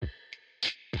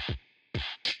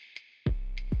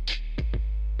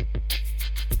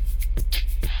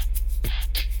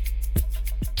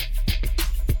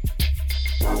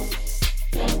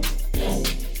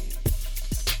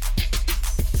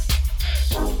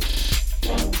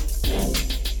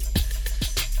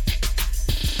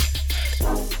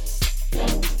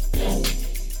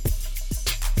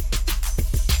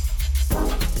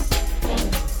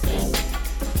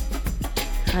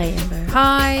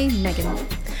Hi, Megan.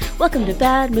 Welcome to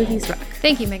Bad Movies Rock.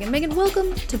 Thank you, Megan. Megan,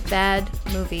 welcome to Bad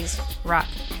Movies Rock.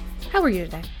 How are you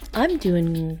today? I'm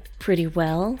doing pretty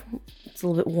well. It's a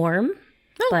little bit warm,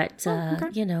 but okay.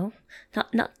 you know,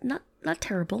 not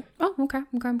terrible. Oh, okay.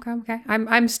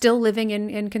 I'm still living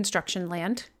in construction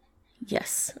land.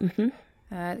 Yes. Mm-hmm.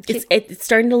 It's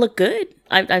starting to look good.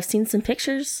 I've seen some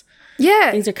pictures.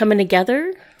 Yeah. Things are coming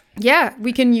together. Yeah,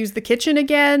 we can use the kitchen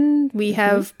again. We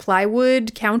have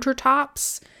plywood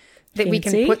countertops that we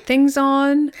can put things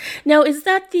on. Now, is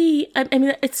that I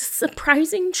mean, it's a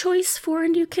surprising choice for a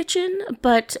new kitchen,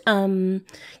 but,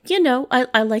 you know,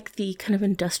 I like the kind of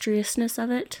industriousness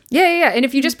of it. Yeah. And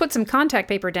if you just put some contact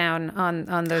paper down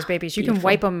on those babies, you can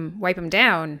wipe them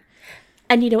down.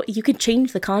 And, you know, you could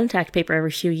change the contact paper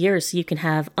every few years, so you can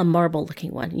have a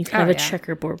marble-looking one. You can have a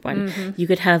checkerboard one. Mm-hmm. You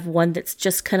could have one that's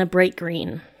just kind of bright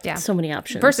green. Yeah. So many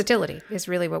options. Versatility is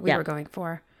really what we were going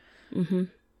for. Mm-hmm.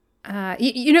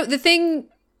 You know, the thing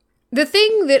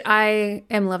that I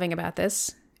am loving about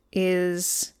this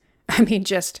is, I mean,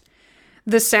 just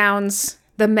the sounds,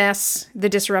 the mess, the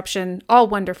disruption, all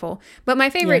wonderful. But my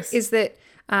favorite is that,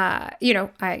 you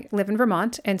know, I live in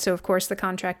Vermont. And so, of course, the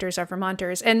contractors are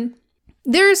Vermonters. And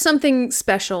there is something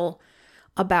special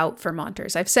about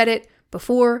Vermonters. I've said it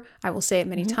before. I will say it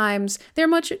many times.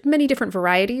 There are many different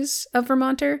varieties of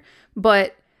Vermonter,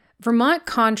 but Vermont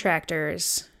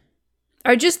contractors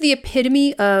are just the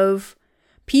epitome of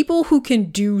people who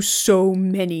can do so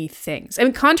many things. I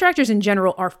mean, contractors in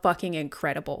general are fucking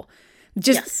incredible.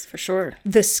 Yes, for sure.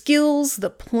 The skills, the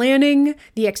planning,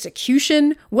 the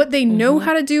execution, what they know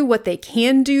how to do, what they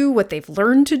can do, what they've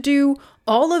learned to do,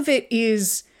 all of it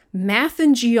is math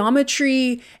and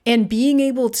geometry and being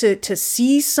able to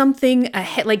see something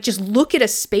ahead, like just look at a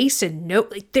space and know,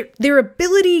 like their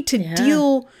ability to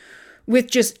deal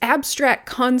with just abstract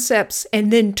concepts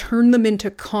and then turn them into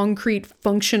concrete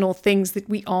functional things that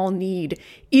we all need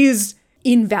is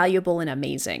invaluable and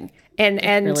amazing. And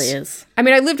it really is. I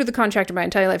mean, I lived with a contractor my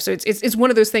entire life, so it's one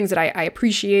of those things that I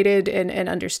appreciated and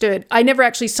understood. I never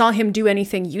actually saw him do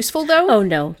anything useful, though. Oh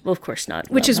no, well, of course not.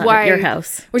 Which is not why at your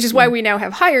house. Which is why we now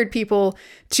have hired people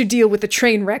to deal with the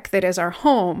train wreck that is our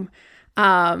home.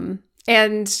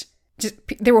 And just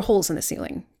there were holes in the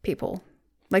ceiling, people.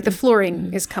 Like the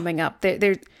flooring is coming up.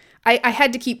 I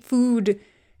had to keep food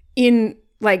in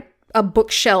like a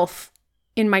bookshelf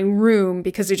in my room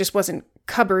because there just wasn't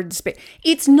cupboard space.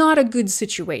 It's not a good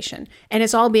situation, and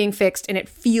it's all being fixed, and it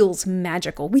feels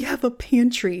magical. We have a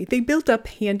pantry. They built a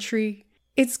pantry.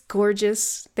 It's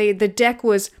gorgeous. They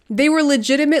were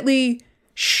legitimately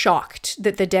shocked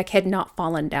that the deck had not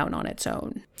fallen down on its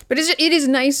own. But it is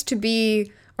nice to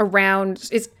be around.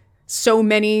 It's so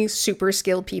many super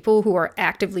skilled people who are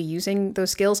actively using those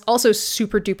skills. Also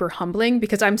super duper humbling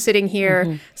because I'm sitting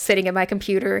here, sitting at my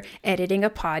computer, editing a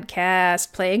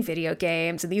podcast, playing video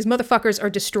games, and these motherfuckers are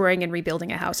destroying and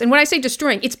rebuilding a house. And when I say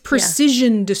destroying, it's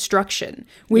precision destruction.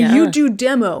 When you do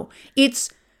demo, it's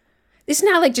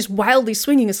not like just wildly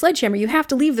swinging a sledgehammer. You have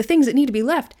to leave the things that need to be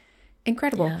left.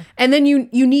 Incredible. Yeah. And then you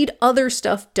need other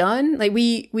stuff done. Like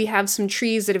we have some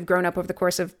trees that have grown up over the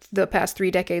course of the past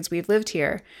 3 decades we've lived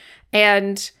here.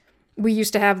 And we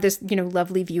used to have this, you know,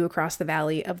 lovely view across the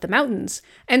valley of the mountains.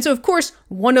 And so, of course,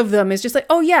 one of them is just like,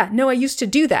 oh, yeah, no, I used to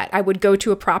do that. I would go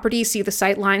to a property, see the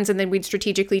sight lines, and then we'd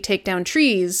strategically take down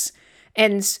trees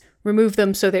and remove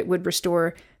them so that it would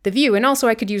restore the view. And also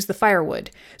I could use the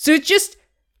firewood. So it's just,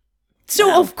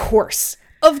 of course,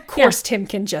 Tim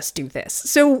can just do this.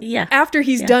 So after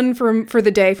he's done for the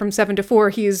day from 7 to 4,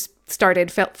 he's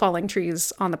started falling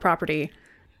trees on the property.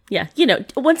 Yeah, you know,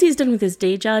 once he's done with his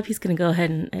day job, he's going to go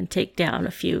ahead and take down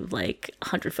a few, like,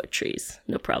 100-foot trees.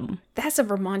 No problem. That's a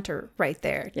Vermonter right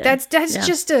there. Yeah. That's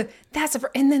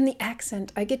and then the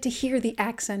accent. I get to hear the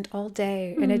accent all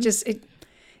day. And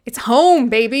it's home,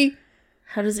 baby.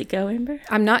 How does it go, Amber?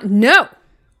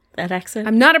 That accent?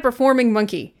 I'm not a performing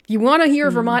monkey. You want to hear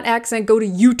a Vermont accent, go to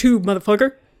YouTube,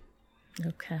 motherfucker.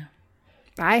 Okay.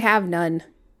 I have none.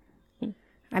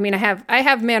 I mean, I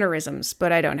have mannerisms,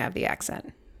 but I don't have the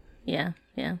accent. Yeah.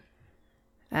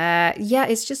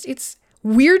 It's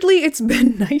weirdly, it's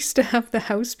been nice to have the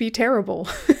house be terrible.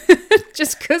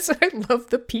 Just because I love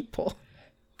the people.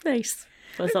 Nice.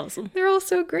 That's awesome. They're all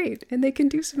so great, and they can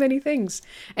do so many things.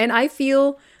 And I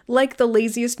feel like the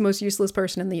laziest, most useless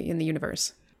person in the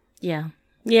universe. Yeah.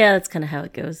 Yeah, that's kind of how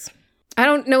it goes. I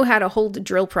don't know how to hold a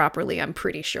drill properly, I'm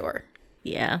pretty sure.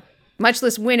 Yeah. Much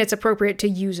less when it's appropriate to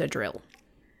use a drill.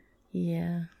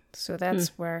 Yeah. So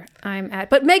that's where I'm at.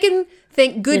 But Megan,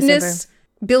 thank goodness,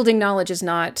 building knowledge is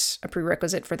not a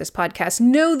prerequisite for this podcast.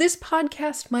 No, this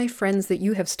podcast, my friends, that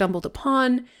you have stumbled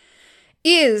upon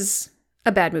is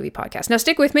a bad movie podcast. Now,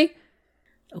 stick with me.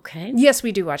 Okay. Yes,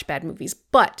 we do watch bad movies,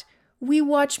 but we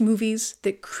watch movies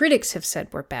that critics have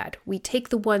said were bad. We take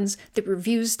the ones that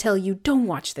reviews tell you, don't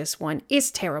watch this one,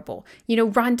 it's terrible. You know,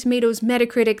 Rotten Tomatoes,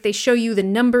 Metacritic, they show you the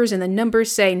numbers and the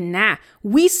numbers say, nah.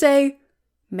 We say,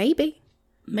 maybe.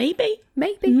 Maybe.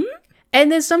 Mm-hmm.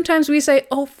 And then sometimes we say,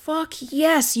 oh, fuck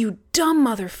yes, you dumb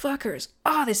motherfuckers.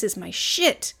 Oh, this is my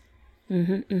shit.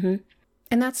 And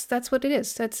that's what it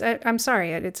is. I'm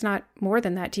sorry, it's not more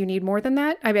than that. Do you need more than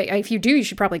that? I mean, if you do, you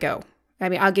should probably go. I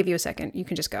mean, I'll give you a second. You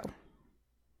can just go.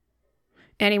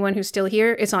 Anyone who's still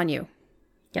here, it's on you.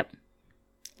 Yep.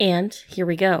 And here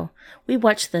we go. We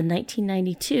watched the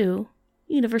 1992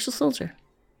 Universal Soldier.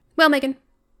 Well, Megan.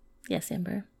 Yes,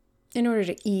 Amber. In order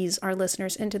to ease our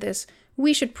listeners into this,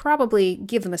 we should probably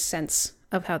give them a sense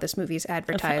of how this movie is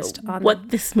advertised on what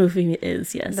this movie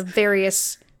is, yes. the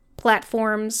various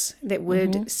platforms that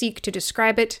would seek to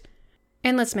describe it.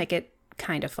 And let's make it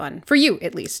kind of fun. For you,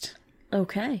 at least.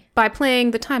 Okay. By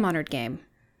playing the time-honored game.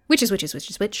 Which is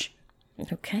which.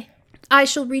 Okay. I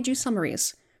shall read you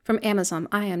summaries from Amazon,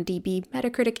 IMDb,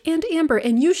 Metacritic, and Amber,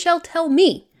 and you shall tell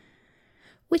me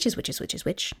which is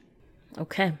which.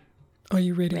 Okay. Are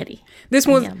you ready? Ready. This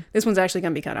one's actually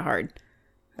going to be kind of hard.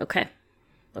 Okay.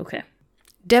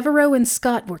 Devereaux and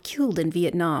Scott were killed in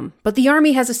Vietnam, but the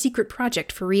Army has a secret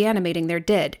project for reanimating their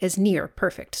dead as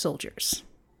near-perfect soldiers.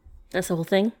 That's the whole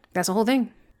thing? That's the whole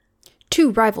thing.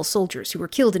 2 rival soldiers who were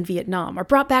killed in Vietnam are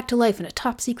brought back to life in a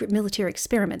top-secret military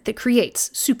experiment that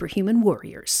creates superhuman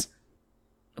warriors.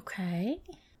 Okay.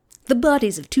 The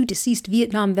bodies of 2 deceased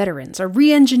Vietnam veterans are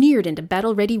re-engineered into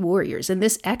battle-ready warriors in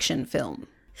this action film.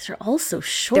 These are all so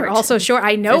short. They're all so short.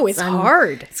 I know, it's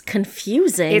hard. It's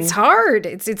confusing. It's hard.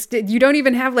 It's you don't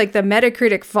even have like the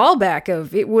Metacritic fallback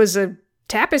of it was a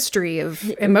tapestry of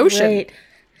emotion. Right.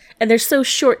 And they're so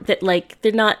short that like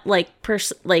they're not like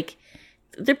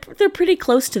they're pretty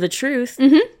close to the truth,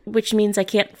 which means I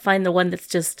can't find the one that's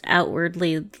just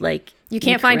outwardly like you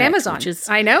can't find Amazon.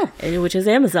 I know. Which is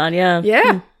Amazon, yeah.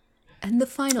 Yeah. And the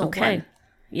final one.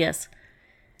 Yes.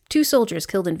 2 soldiers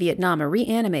killed in Vietnam are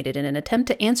reanimated in an attempt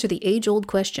to answer the age-old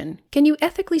question, can you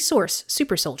ethically source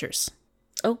super soldiers?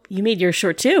 Oh, you made yours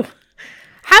short too.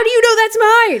 How do you know that's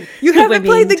mine? You haven't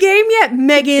played the game yet,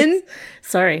 Megan.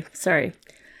 Sorry.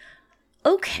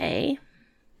 Okay.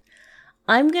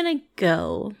 I'm going to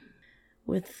go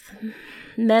with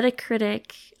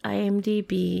Metacritic,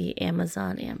 IMDb,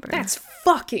 Amazon, Amber. That's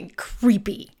fucking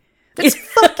creepy. That's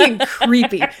fucking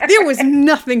creepy. There was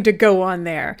nothing to go on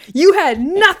there. You had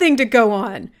nothing to go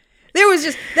on.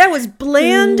 That was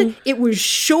bland. It was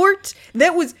short.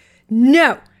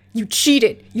 No, you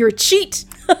cheated. You're a cheat.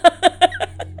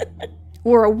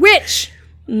 Or a witch.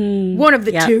 One of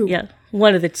the two. Yeah,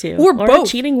 one of the two. Or both.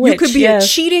 A cheating witch. You could be a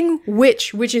cheating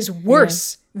witch, which is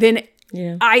worse than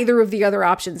either of the other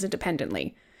options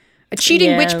independently. A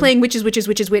cheating witch playing witch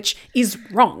is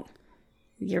wrong.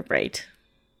 You're right.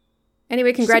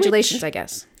 Anyway, congratulations, I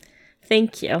guess.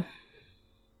 Thank you.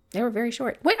 They were very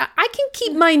short. Wait, I can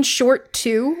keep mine short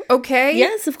too, okay?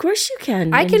 Yes, of course you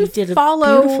can. I can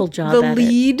follow the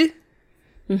lead.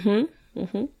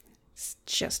 It's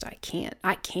just I can't.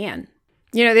 I can.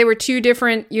 You know, they were 2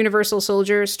 different Universal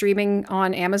Soldiers streaming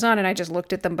on Amazon, and I just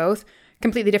looked at them both.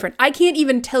 Completely different. I can't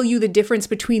even tell you the difference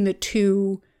between the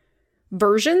 2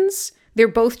 versions. They're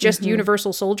both just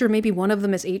Universal Soldier. Maybe one of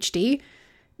them is HD.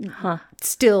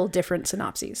 Still different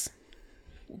synopses.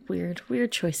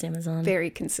 Weird choice, Amazon.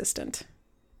 Very consistent.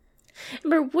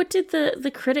 Amber, what did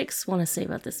the critics want to say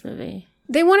about this movie?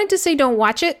 They wanted to say don't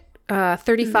watch it.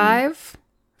 35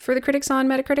 for the critics on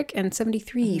Metacritic and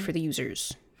 73 for the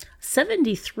users.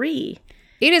 73?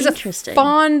 It is a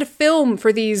fond film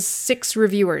for these 6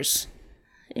 reviewers.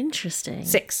 Interesting.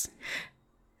 6.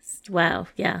 Wow,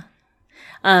 yeah.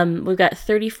 We've got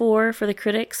 34 for the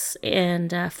critics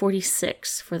and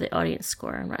 46 for the audience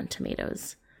score on Rotten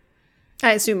Tomatoes.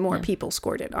 I assume more people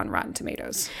scored it on Rotten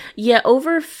Tomatoes. Yeah,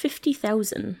 over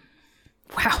 50,000.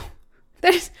 Wow.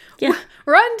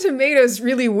 Rotten Tomatoes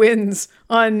really wins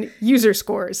on user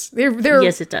scores. They're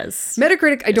yes, it does.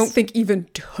 Metacritic, I don't think even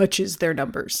touches their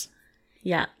numbers.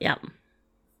 Yeah.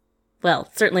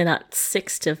 Well, certainly not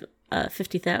 6 to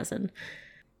 50,000.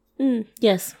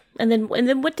 Yes. And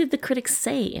then what did the critics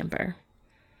say, Amber?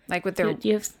 Like with their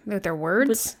with their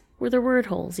words? Were there word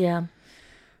holes, yeah.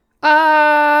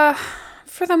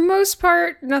 For the most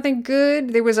part, nothing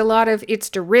good. There was a lot of it's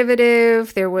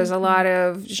derivative. There was a lot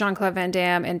of Jean-Claude Van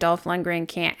Damme and Dolph Lundgren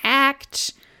can't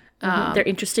act. They're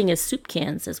interesting as soup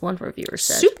cans, as one reviewer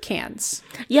said. Soup cans?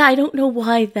 Yeah, I don't know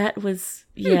why that was,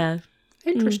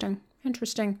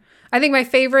 Interesting. I think my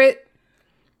favorite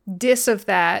diss of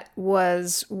that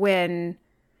was when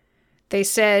they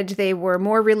said they were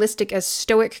more realistic as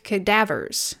stoic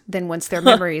cadavers than once their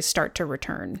memories start to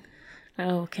return.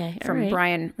 Oh, okay. All From right.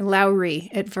 Brian Lowry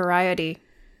at Variety.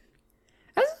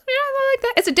 I like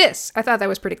that. It's a diss. I thought that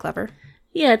was pretty clever.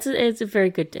 Yeah, it's a very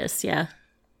good diss. Yeah.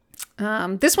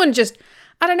 This one just,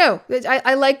 I don't know.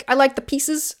 I like the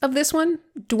pieces of this one.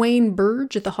 Dwayne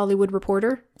Burge at The Hollywood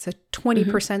Reporter. It's a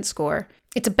 20% score.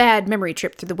 It's a bad memory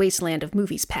trip through the wasteland of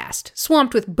movies past,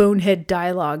 swamped with bonehead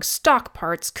dialogue, stock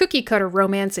parts, cookie-cutter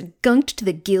romance, and gunked to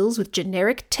the gills with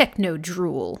generic techno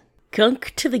drool.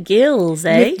 Gunk to the gills,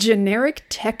 eh? With generic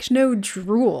techno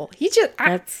drool. He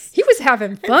That's- he was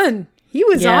having fun. He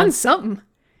was Yeah. on something.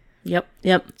 Yep.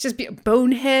 Just be a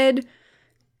bonehead,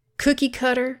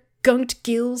 cookie-cutter, gunked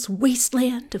gills,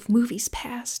 wasteland of movies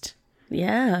past.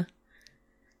 Yeah.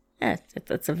 Yeah,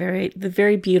 that's a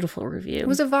very beautiful review. It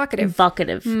was evocative.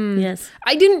 Evocative. Yes.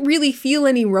 I didn't really feel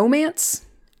any romance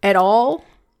at all.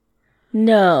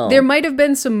 No. There might have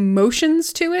been some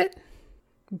motions to it,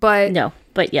 but No,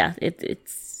 but yeah,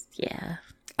 it's yeah.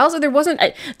 also there wasn't.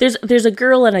 There's a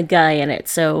girl and a guy in it,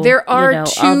 so There are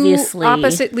two obviously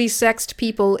oppositely sexed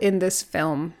people in this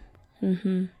film.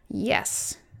 Mm-hmm.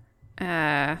 Yes.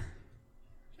 but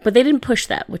they didn't push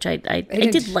that, which I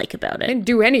did like about it. Didn't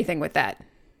do anything with that.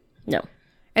 No.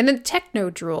 And then techno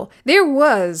drool. There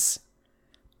was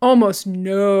almost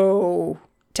no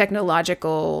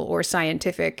technological or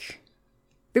scientific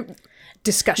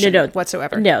discussion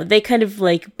whatsoever. No, they kind of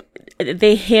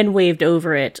they hand waved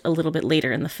over it a little bit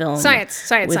later in the film. Science.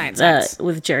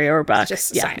 With Jerry Orbach.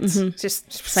 Just Yeah. science. Mhm.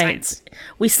 Just Science.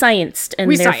 We scienced, and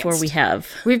We therefore scienced. we have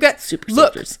We've got super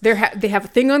look. soldiers. They have a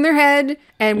thing on their head,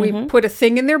 and we put a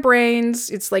thing in their brains.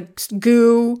 It's like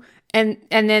goo, and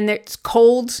then it's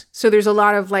cold, so there's a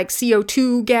lot of like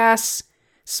CO2 gas,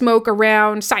 smoke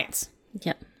around. Science.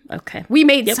 Yep. Okay. We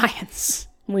made science.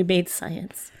 We made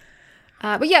science.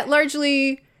 But yeah,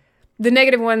 largely the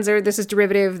negative ones are this is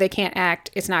derivative. They can't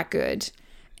act. It's not good.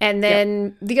 And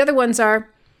then the other ones are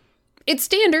it's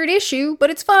standard issue, but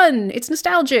it's fun. It's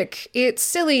nostalgic. It's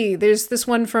silly. There's this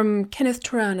one from Kenneth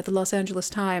Turan at the Los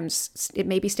Angeles Times. It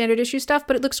may be standard issue stuff,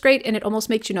 but it looks great, and it almost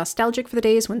makes you nostalgic for the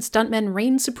days when stuntmen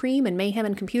reigned supreme and mayhem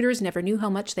and computers never knew how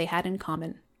much they had in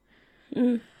common.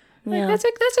 Yeah. That's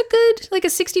a good, like a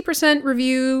 60%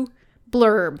 review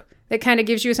blurb that kind of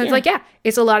gives you a sense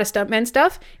it's a lot of stuntmen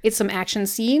stuff. It's some action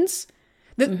scenes.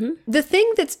 The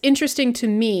thing that's interesting to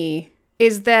me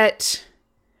is that,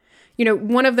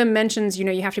 one of them mentions,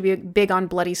 you have to be big on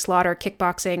bloody slaughter,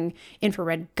 kickboxing,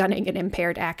 infrared gunning, and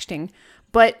impaired acting.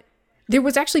 But there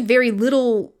was actually very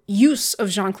little use of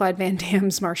Jean-Claude Van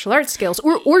Damme's martial arts skills,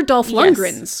 or Dolph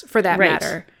Lundgren's, for that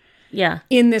matter, Yeah.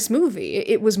 in this movie.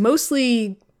 It was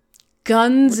mostly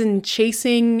guns and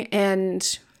chasing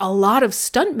and a lot of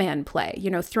stuntman play,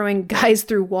 throwing guys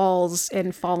through walls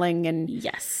and falling and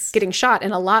Yes. getting shot,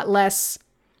 and a lot less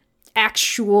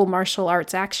actual martial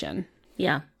arts action.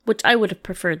 Yeah. Which I would have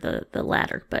preferred the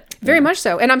latter, but Very much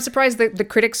so. And I'm surprised that the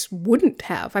critics wouldn't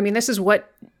have. I mean, this is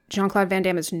what Jean-Claude Van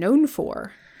Damme is known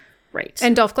for. right.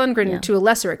 And Dolph Lundgren, to a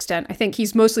lesser extent. I think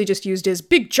he's mostly just used as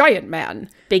big giant man.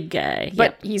 Big guy.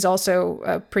 But he's also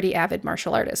a pretty avid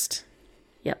martial artist.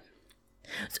 Yep.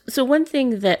 So one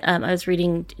thing that I was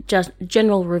reading just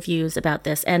general reviews about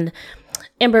this, and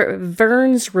Amber,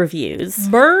 Vern's reviews.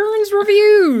 Burns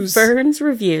reviews. Vern's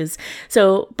reviews.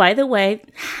 So, by the way,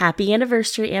 happy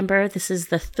anniversary, Amber. This is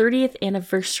the 30th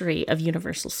anniversary of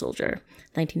Universal Soldier,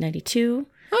 1992.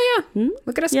 Oh, yeah.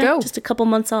 Look at us Yeah, go. just a couple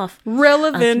months off.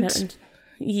 Relevant.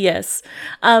 Yes.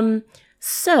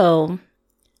 So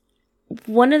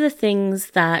one of the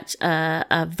things that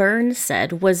Vern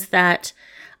said was that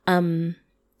in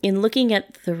looking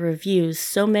at the reviews,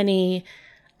 so many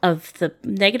of the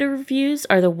negative reviews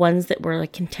are the ones that were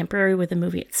like contemporary with the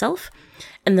movie itself,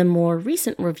 and the more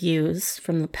recent reviews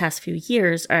from the past few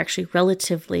years are actually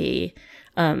relatively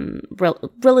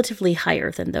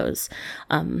higher than those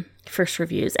first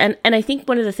reviews. And I think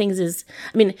one of the things is,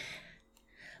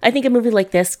 I think a movie like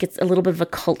this gets a little bit of a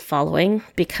cult following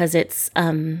because it's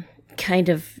kind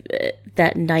of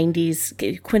that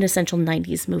 90s, quintessential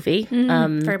 90s movie.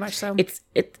 Very much so. It's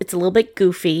a little bit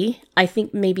goofy. I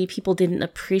think maybe people didn't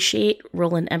appreciate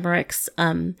Roland Emmerich's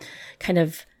kind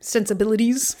of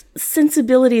sensibilities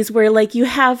where like you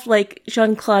have like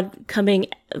Jean-Claude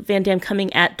Van Damme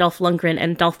coming at Dolph Lundgren,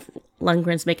 and Dolph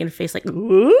Lundgren's making a face like,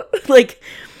 ooh? Like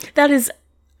that is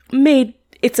made,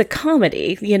 it's a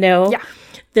comedy, Yeah.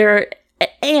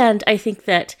 And I think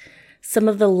that some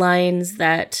of the lines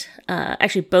that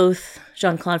actually both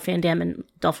Jean-Claude Van Damme and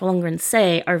Dolph Lundgren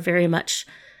say are very much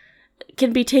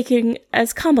can be taken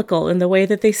as comical in the way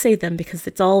that they say them, because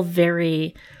it's all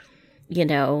very,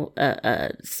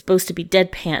 supposed to be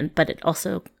deadpan, but it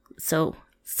also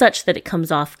such that it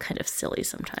comes off kind of silly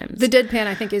sometimes. The deadpan,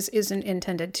 I think, isn't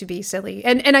intended to be silly.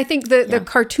 And I think the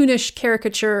cartoonish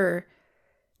caricature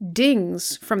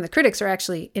dings from the critics are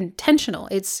actually intentional.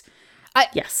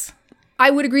 Yes. I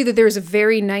would agree that there's a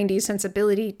very 90s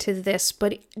sensibility to this,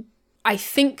 but I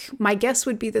think my guess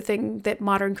would be the thing that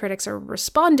modern critics are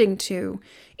responding to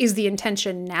is the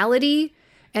intentionality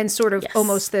and sort of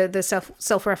almost the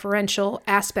self-referential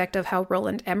aspect of how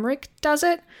Roland Emmerich does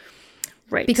it.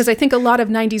 Right. Because I think a lot of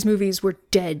 90s movies were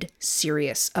dead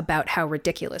serious about how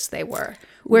ridiculous they were.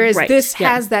 Whereas this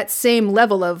has that same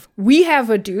level of, we have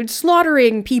a dude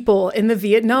slaughtering people in the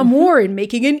Vietnam War and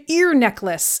making an ear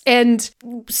necklace, and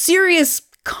serious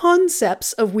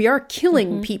concepts of we are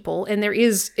killing people and there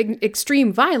is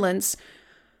extreme violence.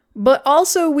 But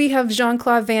also we have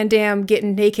Jean-Claude Van Damme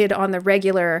getting naked on the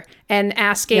regular and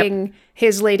asking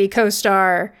his lady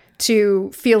co-star to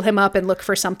feel him up and look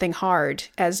for something hard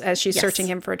as she's searching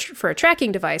him for a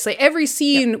tracking device. Like every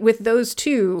scene with those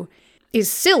two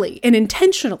is silly and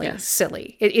intentionally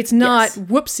silly. It's not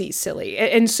whoopsie silly.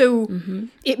 And so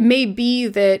it may be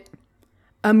that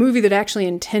a movie that actually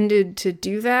intended to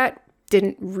do that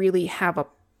didn't really have a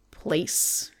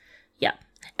place. Yeah.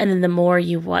 And then the more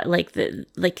you watch,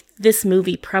 this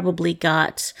movie probably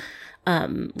got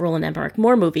Roland Emmerich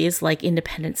more movies like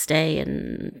Independence Day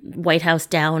and White House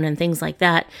Down and things like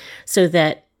that, so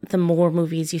that the more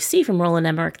movies you see from Roland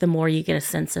Emmerich, the more you get a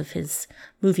sense of his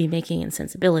movie making and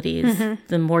sensibilities.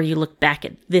 The more you look back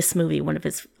at this movie, one of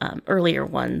his earlier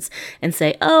ones, and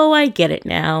say, oh, I get it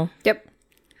now. Yep.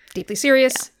 Deeply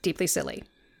serious, deeply silly.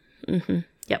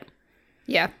 Yep.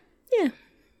 Yeah. Yeah.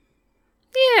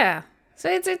 Yeah. So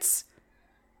it's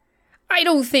I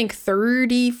don't think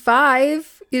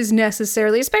 35 is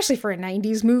necessarily, especially for a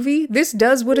 90s movie. This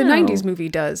does what a 90s movie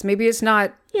does. Maybe it's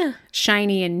not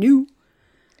shiny and new,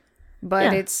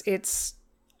 but it's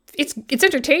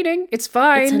entertaining. It's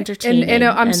fine. It's entertaining. And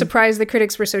I'm surprised the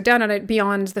critics were so down on it,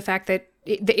 beyond the fact that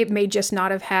it may just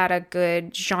not have had a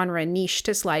good genre niche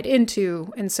to slide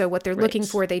into. And so what they're looking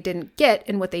for, they didn't get,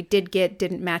 and what they did get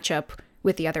didn't match up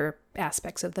with the other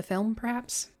aspects of the film,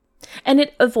 perhaps. And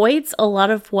it avoids a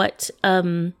lot of what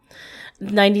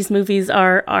 90s movies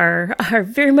are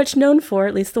very much known for,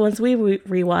 at least the ones we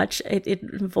rewatch. It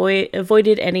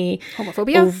avoided any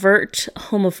overt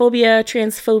homophobia,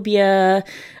 transphobia,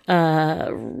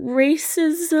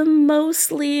 racism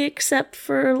mostly, except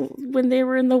for when they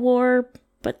were in the war.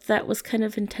 But that was kind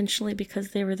of intentionally because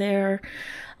they were there.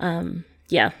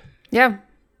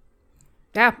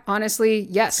 Yeah, honestly,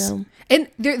 yes. So. And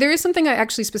there is something I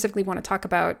actually specifically want to talk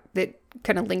about that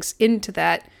kind of links into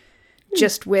that,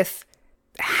 just with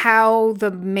how the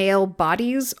male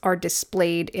bodies are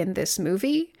displayed in this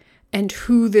movie and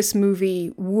who this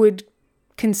movie would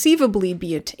conceivably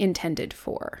be intended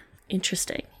for.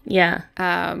 Interesting. Yeah.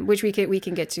 Which we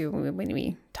can get to when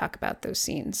we talk about those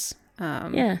scenes.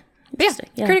 Yeah.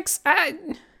 Critics, I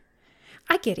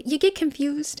get it. You get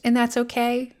confused, and that's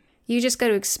okay. You just got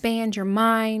to expand your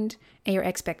mind and your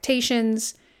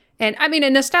expectations. And I mean,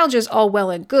 and nostalgia is all well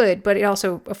and good, but it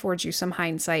also affords you some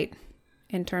hindsight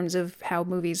in terms of how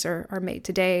movies are made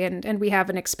today. And we have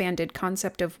an expanded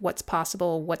concept of what's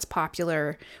possible, what's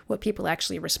popular, what people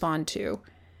actually respond to.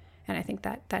 And I think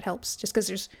that helps, just because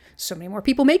there's so many more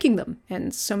people making them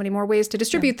and so many more ways to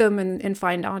distribute them and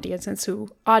find audiences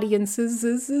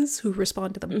who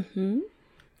respond to them. Mm-hmm.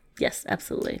 Yes,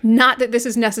 absolutely. Not that this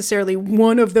is necessarily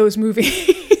one of those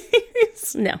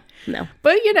movies. No.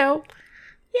 But,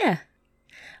 Yeah.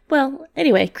 Well,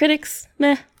 anyway, critics,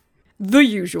 meh. The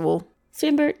usual. So,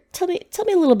 Amber, tell me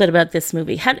a little bit about this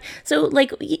movie.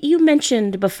 You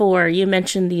mentioned before,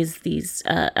 these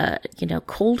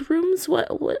cold rooms.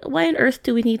 Why on earth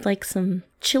do we need some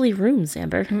chilly rooms,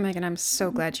 Amber? Megan, I'm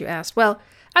so glad you asked. Well,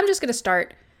 I'm just going to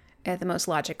start at the most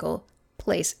logical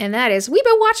place, and that is, we've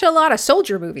been watching a lot of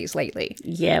soldier movies lately.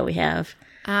 Yeah, we have.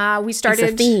 We started.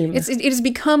 It's a theme. It has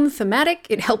become thematic.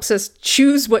 It helps us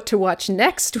choose what to watch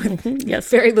next with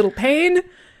very little pain.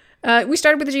 We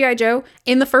started with the G.I. Joe.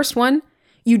 In the first one,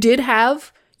 you did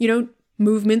have,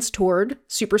 movements toward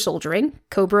super soldiering.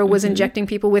 Cobra was injecting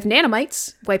people with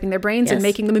nanomites, wiping their brains and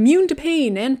making them immune to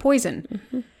pain and poison.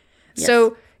 Mm-hmm. Yes.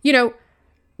 So,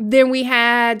 then we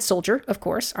had Soldier, of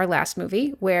course, our last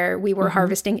movie, where we were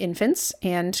harvesting infants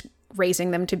and raising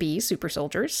them to be super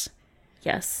soldiers.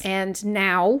 Yes. And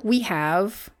now we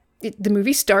have, the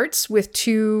movie starts with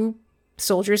two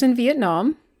soldiers in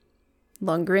Vietnam,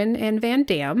 Lundgren and Van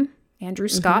Damme, Andrew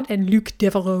Scott and Luc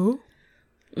Devereaux.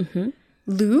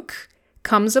 Luke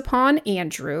comes upon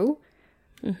Andrew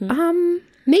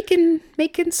making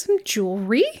some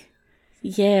jewelry.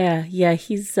 Yeah,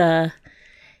 he's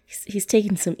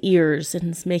taking some ears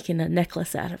and is making a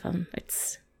necklace out of them.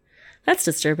 That's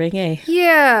disturbing, eh?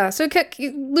 Yeah, so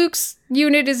Luke's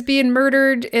unit is being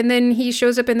murdered, and then he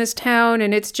shows up in this town,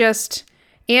 and it's just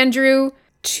Andrew,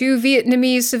 2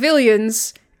 Vietnamese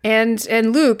civilians, and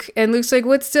Luke. And Luke's like,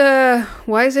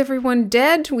 why is everyone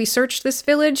dead? We searched this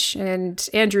village, and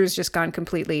Andrew's just gone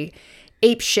completely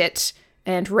apeshit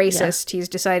and racist. Yeah. He's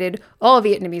decided all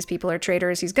Vietnamese people are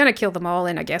traitors. He's gonna kill them all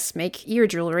and I guess make ear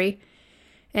jewelry.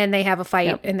 And they have a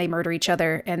fight, and they murder each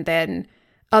other, and then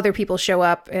other people show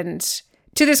up, and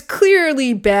to this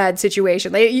clearly bad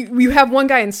situation. You have one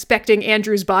guy inspecting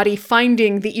Andrew's body,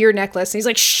 finding the ear necklace, and he's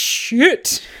like,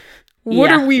 shit, what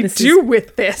do we do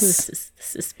with this?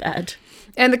 This is bad.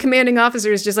 And the commanding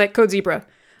officer is just like, Code Zebra.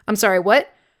 I'm sorry,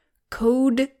 what?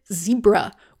 Code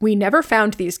Zebra. We never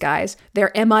found these guys.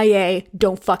 They're MIA.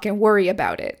 Don't fucking worry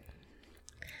about it.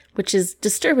 Which is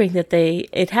disturbing that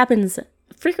it happens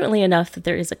frequently enough that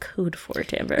there is a code for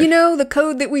it, Amber. You know, the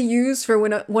code that we use for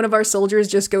when one of our soldiers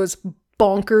just goes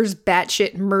bonkers,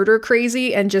 batshit murder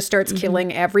crazy and just starts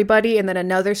killing everybody, and then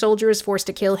another soldier is forced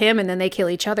to kill him, and then they kill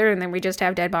each other, and then we just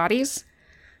have dead bodies?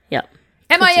 Yep.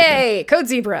 MIA! Code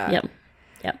Zebra!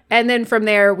 Yep. And then from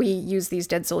there, we use these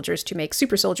dead soldiers to make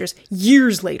super soldiers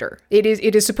years later. It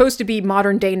is supposed to be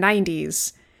modern day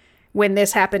 90s. When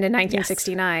this happened in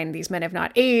 1969, yes. These men have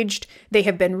not aged. They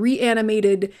have been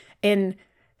reanimated, and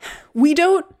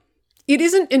it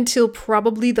isn't until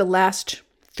probably the last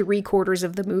 3/4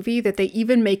 of the movie that they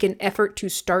even make an effort to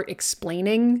start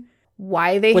explaining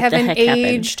why they haven't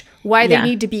aged, why they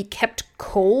need to be kept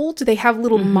cold. They have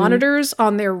little monitors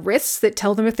on their wrists that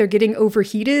tell them if they're getting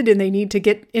overheated and they need to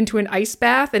get into an ice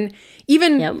bath. And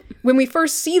even when we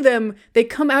first see them, they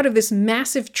come out of this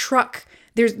massive truck.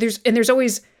 There's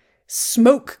always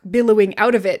smoke billowing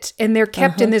out of it, and they're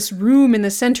kept in this room in the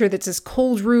center that's this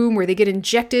cold room where they get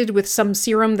injected with some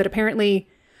serum that apparently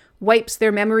wipes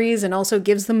their memories and also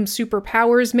gives them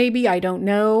superpowers, maybe. I don't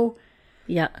know.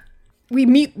 Yeah. We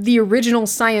meet the original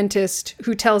scientist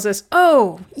who tells us,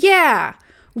 oh, yeah,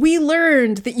 we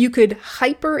learned that you could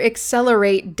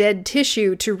hyper-accelerate dead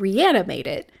tissue to reanimate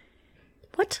it.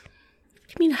 What?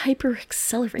 What do you mean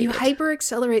hyper-accelerate? You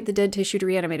hyper-accelerate the dead tissue to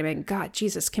reanimate it. I mean, God,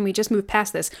 Jesus, can we just move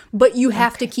past this? But you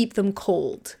have to keep them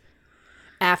cold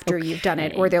after you've done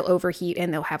it, or they'll overheat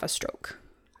and they'll have a stroke.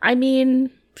 I mean,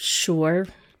 sure.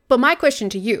 But my question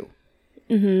to you,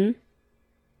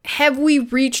 have we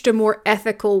reached a more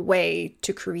ethical way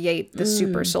to create the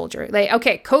super soldier?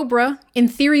 Okay, Cobra, in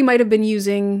theory, might have been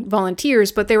using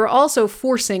volunteers, but they were also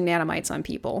forcing nanomites on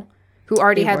people who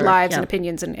already had lives and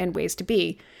opinions and ways to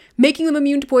be. Making them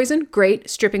immune to poison, great.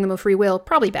 Stripping them of free will,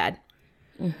 probably bad.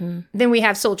 Then we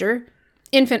have Soldier,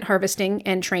 infant harvesting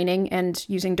and training and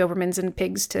using Dobermans and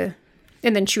pigs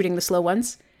and then shooting the slow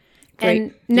ones. Great.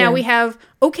 And now we have,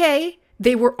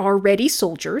 they were already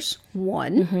soldiers,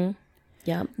 one.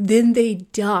 Yeah. Then they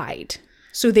died.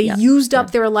 So they used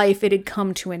up their life. It had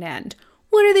come to an end.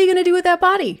 What are they going to do with that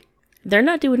body? They're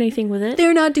not doing anything with it.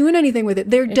 They're not doing anything with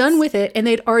it. They're done with it, and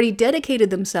they'd already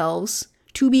dedicated themselves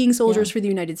to being soldiers for the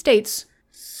United States.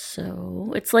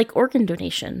 So it's like organ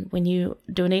donation. When you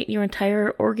donate your entire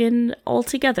organ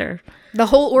altogether. The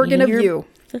whole organ of you.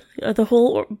 The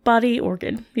whole body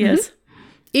organ, yes.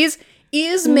 Is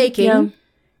making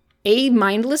a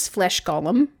mindless flesh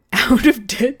golem out of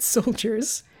dead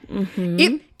soldiers,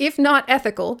 if not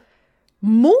ethical,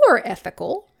 more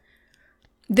ethical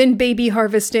than baby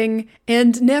harvesting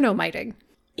and nanomiting.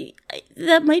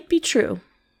 That might be true.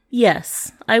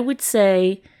 Yes, I would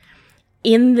say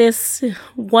in this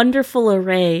wonderful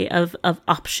array of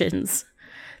options,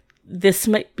 this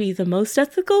might be the most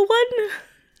ethical one.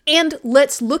 And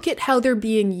let's look at how they're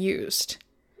being used.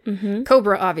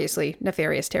 Cobra, obviously,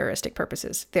 nefarious terroristic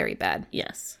purposes. Very bad.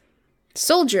 Yes.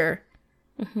 Soldier,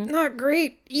 not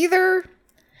great either.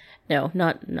 No,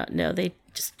 no. They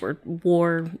just were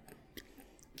war.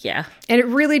 Yeah. And it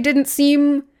really didn't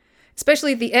seem,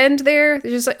 especially at the end there,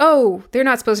 they're just like, oh, they're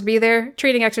not supposed to be there.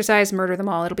 Training exercise, murder them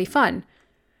all. It'll be fun.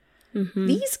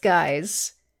 These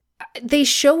guys, they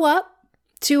show up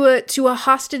to a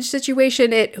hostage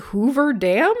situation at Hoover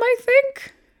Dam, I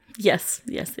think. Yes,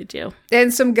 they do.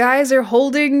 And some guys are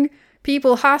holding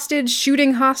people hostage,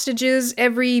 shooting hostages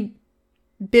every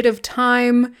bit of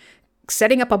time,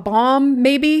 setting up a bomb,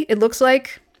 maybe, it looks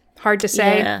like. Hard to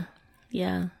say.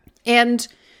 Yeah. And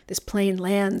this plane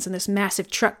lands, and this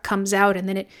massive truck comes out, and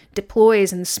then it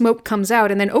deploys, and the smoke comes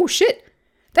out, and then, oh shit,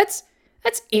 that's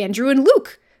Andrew and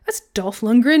Luke. That's Dolph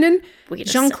Lundgren and Wait a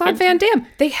Jean-Claude Van second. Damme.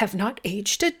 They have not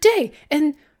aged a day.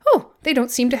 And, oh, they don't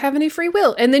seem to have any free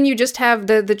will. And then you just have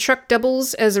the truck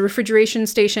doubles as a refrigeration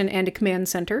station and a command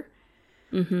center.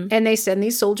 Mm-hmm. And they send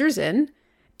these soldiers in,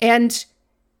 and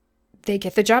they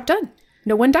get the job done.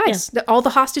 No one dies. All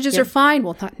the hostages are fine.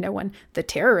 Well, not no one. The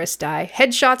terrorists die.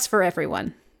 Headshots for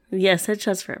everyone. Yes,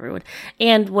 headshots for everyone.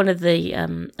 And one of the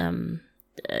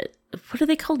what are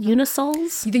they called?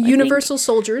 Unisols? The Universal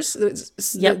Soldiers.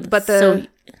 Yep. But the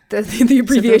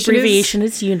abbreviation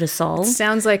is Unisol.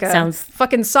 sounds like a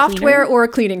fucking software or a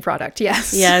cleaning product.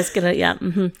 Yes. Yeah, it's gonna. Yeah,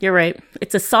 you're right.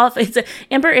 It's a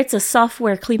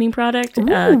software cleaning product.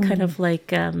 Kind of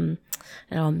like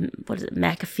what is it,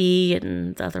 McAfee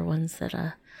and the other ones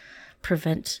that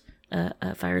prevent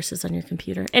viruses on your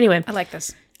computer. Anyway, I like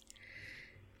this.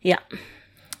 yeah.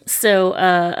 So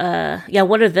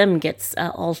one of them gets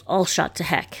all shot to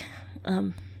heck.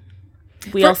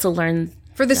 We also learn,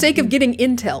 For the sake of getting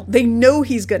intel, they know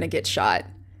he's going to get shot.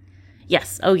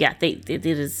 yes. Oh yeah. It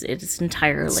is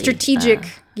entirely Strategic.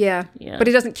 Yeah. yeah. But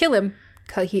it doesn't kill him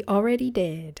because he already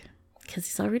dead. because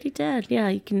he's already dead. Yeah,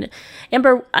 you can.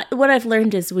 Amber, what I've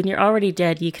learned is when you're already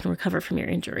dead, you can recover from your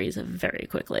injuries very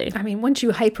quickly. I mean, once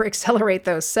you hyper accelerate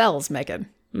those cells, Megan.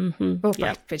 Mm-hmm. Oh,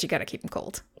 Yeah. but you got to keep them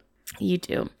cold. You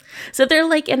do. So they're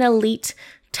like an elite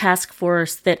task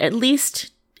force that at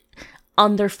least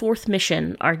on their fourth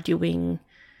mission are doing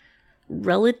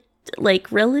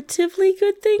relatively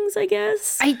good things, I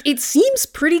guess. It seems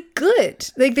pretty good.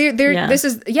 Like they're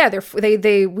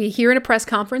Yeah. we hear in a press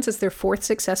conference it's their fourth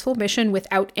successful mission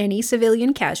without any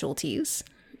civilian casualties.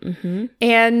 Mm-hmm.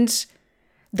 And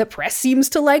the press seems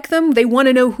to like them. They want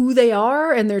to know who they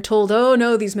are, and they're told, "Oh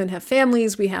no, these men have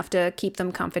families. We have to keep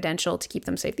them confidential to keep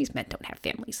them safe." These men don't have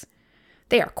families.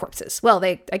 They are corpses. Well,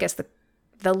 I guess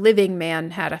the living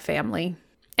man had a family.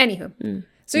 Anywho,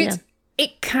 so yeah.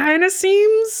 it kind of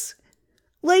seems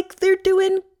like they're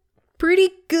doing pretty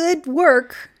good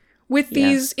work with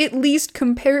these, at least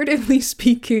comparatively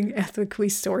speaking, ethically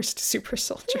sourced super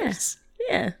soldiers.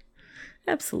 Yeah,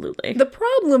 absolutely. The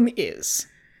problem is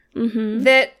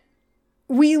that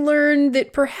we learn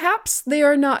that perhaps they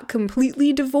are not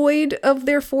completely devoid of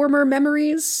their former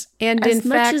memories, and As in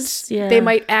much fact, as- yeah. they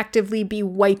might actively be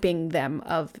wiping them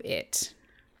of it.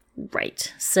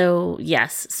 Right. So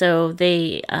yes. So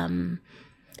they and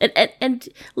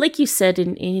like you said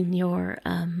in your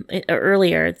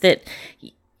earlier, that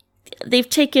they've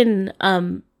taken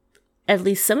at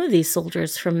least some of these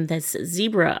soldiers from this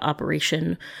Zebra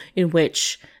operation, in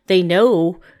which they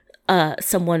know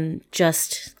someone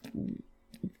just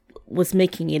was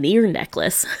making an ear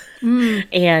necklace,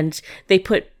 and they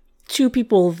put two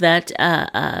people that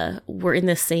were in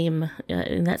the same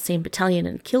in that same battalion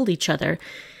and killed each other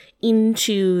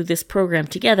into this program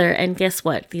together. And guess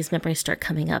what? These memories start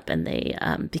coming up, and they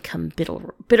become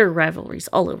bitter rivalries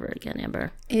all over again,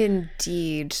 Amber.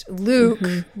 Indeed. Luke,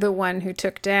 the one who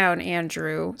took down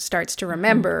Andrew, starts to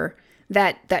remember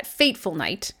that fateful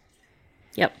night.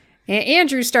 Yep. And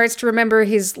Andrew starts to remember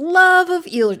his love of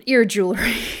ear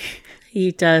jewelry.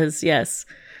 He does, yes.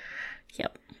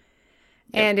 Yep.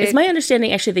 And It's my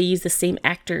understanding, actually, they use the same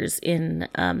actors in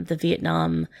the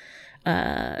Vietnam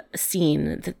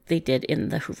scene that they did in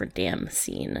the Hoover Dam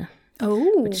scene,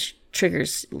 which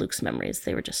triggers Luke's memories.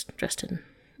 They were just dressed in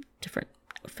different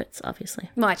outfits, obviously.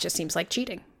 Well, that just seems like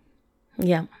cheating.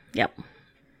 Yeah, yep.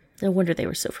 No wonder they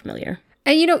were so familiar.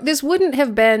 And this wouldn't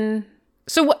have been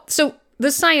so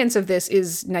the science of this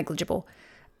is negligible.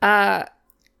 But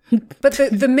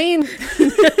the main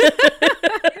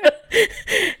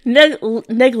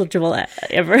negligible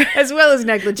ever. as well as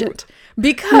negligent,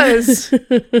 because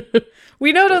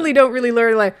we not only don't really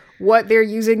learn like what they're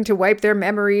using to wipe their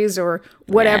memories or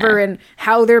whatever, and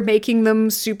how they're making them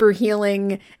super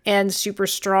healing and super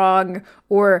strong,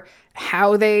 or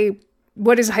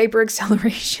what is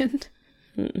hyperacceleration?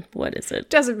 What is it?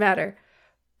 Doesn't matter.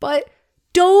 But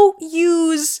don't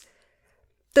use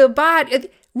the body.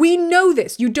 We know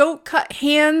this. You don't cut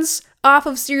hands off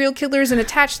of serial killers and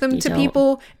attach them to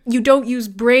people. You don't use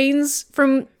brains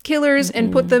from killers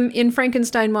and put them in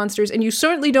Frankenstein monsters. And you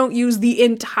certainly don't use the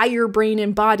entire brain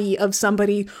and body of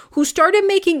somebody who started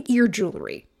making ear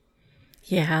jewelry.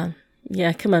 Yeah.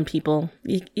 Yeah, come on, people.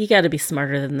 You got to be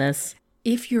smarter than this.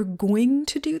 If you're going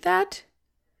to do that,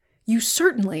 you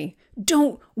certainly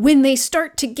don't, when they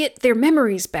start to get their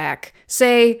memories back,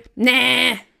 say,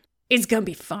 nah, it's gonna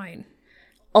be fine.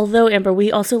 Although, Amber,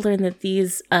 we also learned that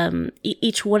these,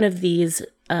 each one of these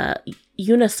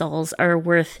Unisols are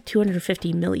worth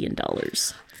 $250 million.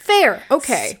 Fair,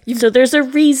 okay. So there's a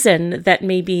reason that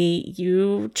maybe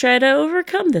you try to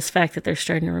overcome this fact that they're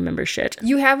starting to remember shit.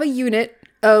 You have a unit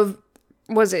of,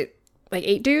 was it like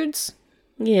 8 dudes?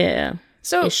 Yeah.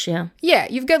 So Ish, yeah. yeah,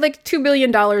 you've got like $2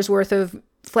 billion worth of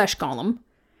flesh golem.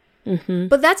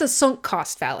 But that's a sunk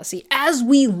cost fallacy, as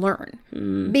we learn.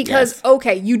 Because, yes.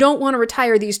 okay, you don't want to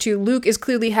retire these two. Luke is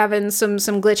clearly having some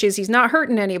glitches. He's not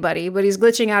hurting anybody, but he's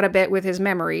glitching out a bit with his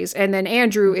memories. And then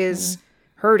Andrew is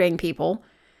hurting people.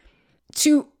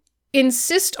 To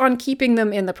insist on keeping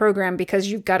them in the program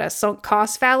because you've got a sunk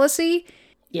cost fallacy,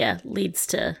 Yeah, leads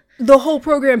to the whole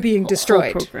program being whole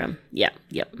destroyed. program. Yeah,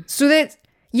 yep. So that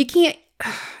you can't,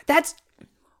 that's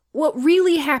what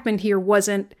really happened here.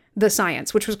 Wasn't the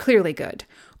science, which was clearly good,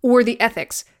 or the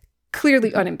ethics,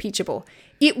 clearly unimpeachable.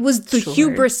 It was the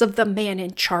hubris of the man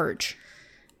in charge.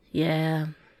 Yeah.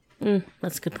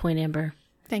 That's a good point, Amber.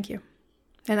 Thank you.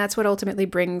 And that's what ultimately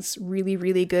brings really,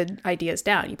 really good ideas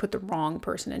down. You put the wrong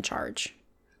person in charge.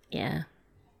 Yeah.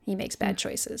 He makes bad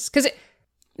choices. Because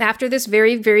after this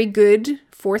very, very good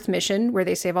 4th mission where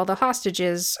they save all the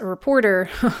hostages, a reporter,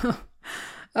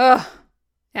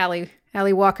 Allie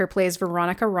Walker plays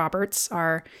Veronica Roberts,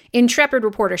 our intrepid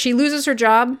reporter. She loses her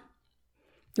job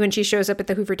when she shows up at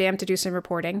the Hoover Dam to do some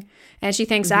reporting. And she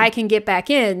thinks, I can get back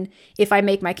in if I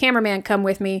make my cameraman come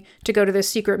with me to go to this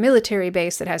secret military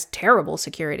base that has terrible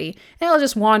security. And I'll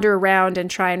just wander around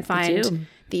and try and find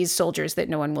these soldiers that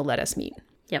no one will let us meet.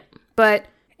 Yep. But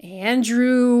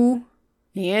Andrew's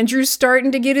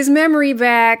starting to get his memory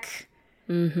back.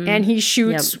 And he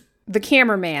shoots the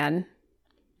cameraman.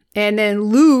 And then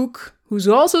Luke, who's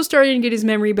also starting to get his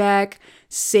memory back,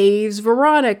 saves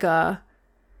Veronica.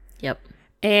 Yep.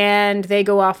 And they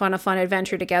go off on a fun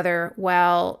adventure together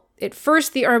while at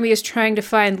first the army is trying to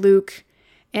find Luke.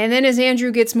 And then as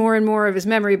Andrew gets more and more of his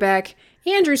memory back,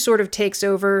 Andrew sort of takes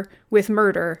over with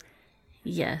murder.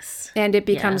 Yes. And it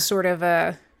becomes sort of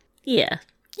a... Yeah.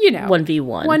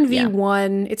 1v1.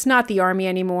 1v1. Yeah. It's not the army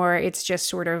anymore. It's just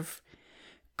sort of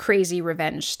crazy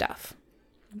revenge stuff.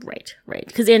 Right.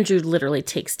 Because Andrew literally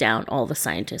takes down all the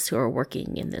scientists who are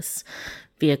working in this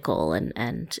vehicle and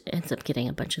ends up getting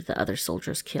a bunch of the other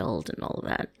soldiers killed and all of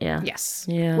that. Yeah. Yes.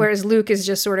 Yeah. Whereas Luke is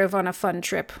just sort of on a fun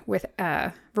trip with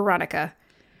Veronica.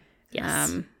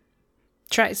 Yes.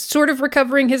 Sort of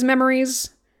recovering his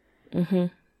memories.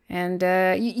 And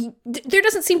there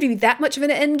doesn't seem to be that much of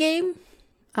an end game.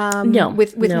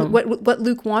 With what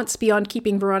Luke wants beyond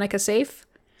keeping Veronica safe.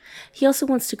 He also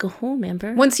wants to go home,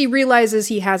 Amber. Once he realizes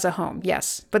he has a home,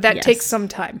 yes. But that takes some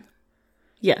time.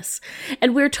 Yes.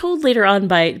 And we're told later on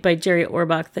by Jerry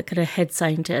Orbach, the kind of head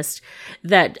scientist,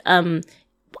 that,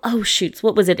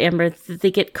 what was it, Amber?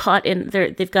 They get caught in,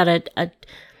 they've got a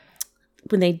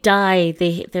when they die,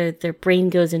 their brain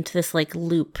goes into this, like,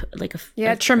 loop.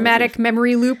 Traumatic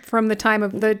memory loop from the time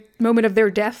of the moment of their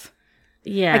death.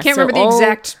 Yeah. I can't remember the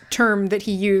exact term that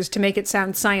he used to make it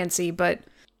sound sciencey, but...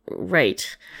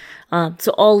 Right.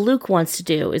 So all Luke wants to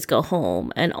do is go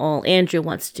home, and all Andrew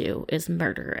wants to do is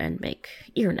murder and make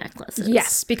ear necklaces.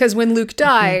 Yes, because when Luke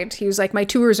died, he was like, my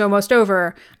tour's almost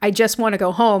over. I just want to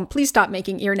go home. Please stop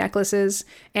making ear necklaces.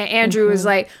 And Andrew was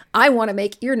like, I want to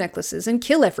make ear necklaces and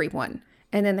kill everyone.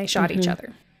 And then they shot each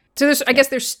other. So I guess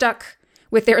they're stuck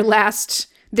with their last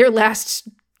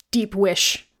deep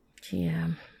wish.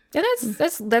 Yeah. And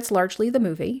that's largely the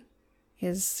movie.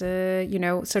 Is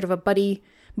sort of a buddy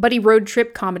road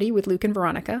trip comedy with Luke and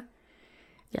Veronica.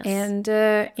 Yes. And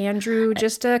Andrew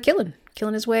just killing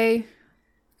his way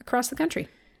across the country.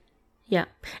 Yeah.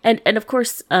 And of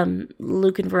course,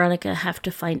 Luke and Veronica have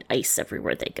to find ice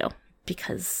everywhere they go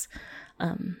because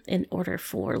in order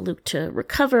for Luke to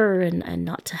recover and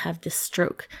not to have this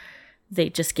stroke, they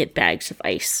just get bags of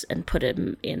ice and put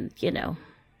him in,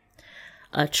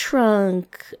 a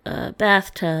trunk, a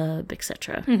bathtub,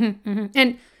 etc.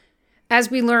 And as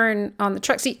we learn on the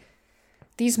truck,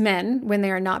 these men, when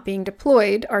they are not being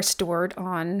deployed, are stored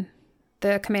on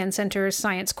the command center's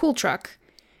science cool truck.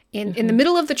 In the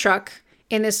middle of the truck,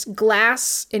 in this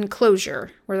glass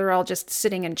enclosure where they're all just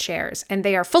sitting in chairs, and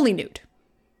they are fully nude.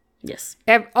 Yes.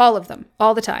 All of them,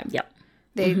 all the time. Yep.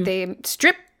 They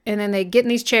strip, and then they get in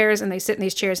these chairs, and they sit in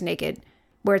these chairs naked,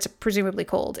 where it's presumably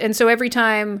cold. And so every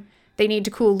time they need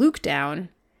to cool Luke down,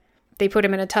 they put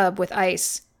him in a tub with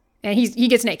ice, and he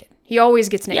gets naked. He always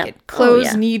gets naked. Yep.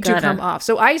 Clothes need to come off.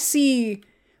 So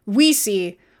we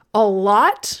see a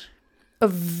lot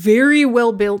of very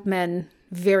well-built men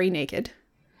very naked.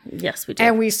 Yes, we do.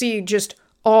 And we see just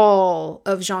all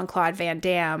of Jean-Claude Van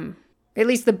Damme, at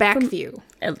least the back view.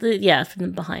 Yeah,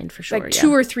 from behind for sure. Like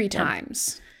 2 or 3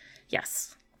 times.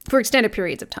 Yes. For extended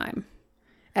periods of time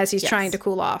as he's trying to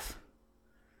cool off.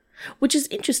 Which is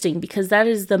interesting because that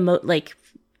is the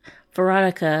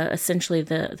Veronica, essentially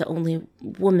the only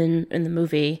woman in the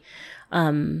movie,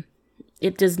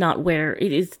 it does not wear,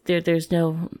 it is, there's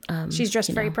no, She's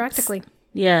dressed very practically.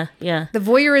 Yeah, yeah. The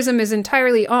voyeurism is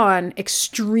entirely on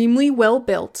extremely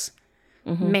well-built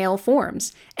male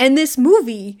forms. And this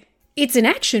movie, it's an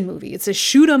action movie. It's a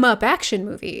shoot-'em-up action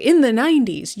movie. In the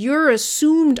 90s, your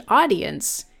assumed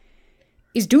audience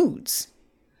is dudes.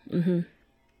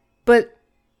 But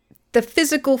the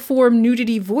physical form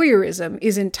nudity voyeurism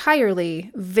is entirely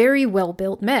very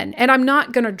well-built men. And I'm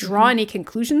not going to draw any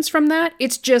conclusions from that.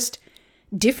 It's just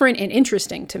different and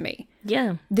interesting to me.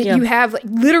 Yeah. That you have like,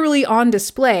 literally on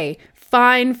display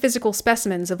fine physical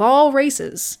specimens of all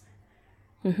races.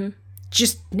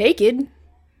 Just naked.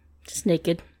 Just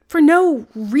naked. For no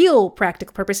real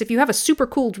practical purpose. If you have a super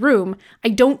cooled room, I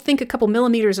don't think a couple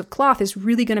millimeters of cloth is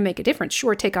really going to make a difference.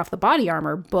 Sure, take off the body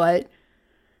armor, but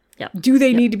do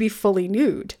they need to be fully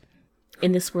nude?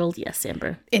 In this world, yes,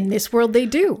 Amber. In this world, they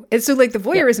do. And so like the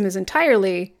voyeurism is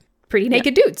entirely pretty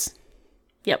naked dudes.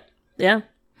 Yep. Yeah.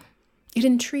 It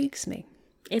intrigues me.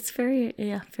 It's very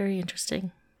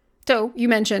interesting. So you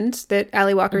mentioned that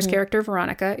Ali Walker's character,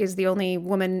 Veronica, is the only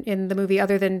woman in the movie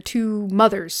other than two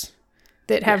mothers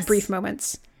that have brief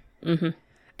moments.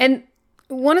 And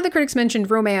one of the critics mentioned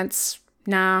romance.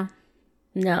 Nah.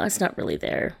 No, it's not really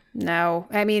there. No.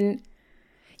 I mean,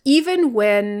 even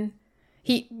when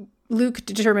Luke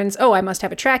determines, oh, I must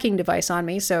have a tracking device on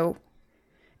me, so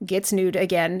gets nude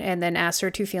again and then asks her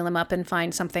to feel him up and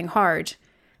find something hard.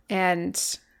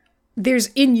 And there's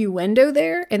innuendo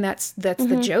there, and that's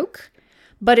the joke.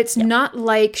 But it's not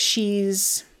like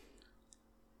she's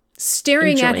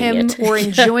staring Enjoying at him it. or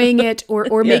enjoying it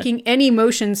or making any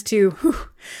motions to, "Whew,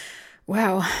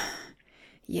 wow,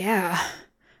 yeah,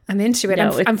 I'm into it.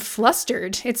 No, I'm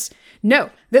flustered. It's no,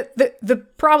 the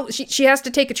problem, she has to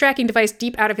take a tracking device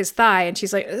deep out of his thigh, and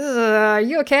she's like, are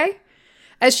you okay?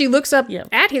 As she looks up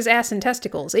at his ass and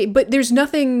testicles. But there's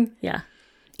nothing... Yeah.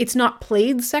 It's not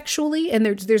played sexually, and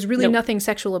there's really nothing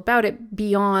sexual about it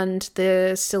beyond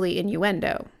the silly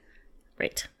innuendo.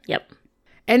 Right. Yep.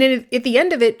 And then at the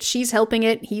end of it, she's helping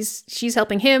it. She's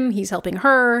helping him. He's helping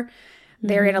her.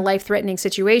 They're in a life-threatening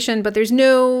situation, but there's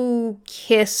no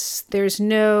kiss. There's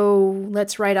no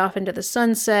let's ride off into the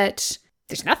sunset.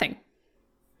 There's nothing.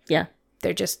 Yeah.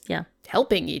 They're just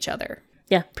helping each other.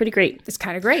 Yeah. Pretty great. It's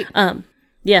kind of great.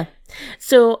 Yeah.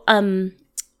 So,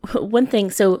 one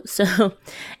thing, so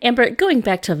Amber, going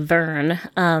back to Vern,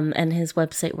 and his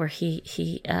website where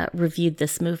he reviewed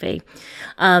this movie,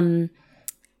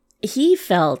 he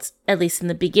felt, at least in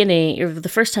the beginning, or the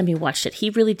first time he watched it,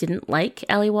 he really didn't like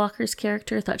Ali Walker's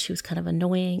character, thought she was kind of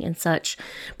annoying and such.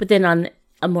 But then on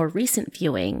a more recent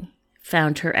viewing,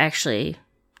 found her actually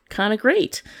kind of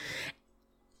great.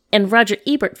 And Roger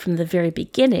Ebert, from the very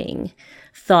beginning,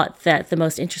 thought that the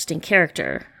most interesting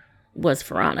character was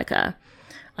Veronica.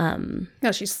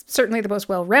 No, she's certainly the most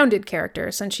well-rounded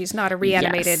character, since she's not a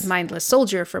reanimated, mindless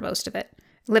soldier for most of it,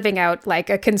 living out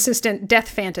like a consistent death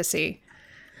fantasy.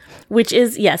 Which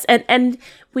is, yes, and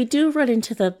we do run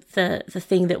into the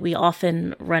thing that we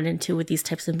often run into with these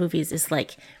types of movies is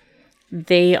like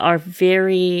they are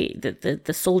very,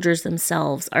 the soldiers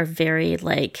themselves are very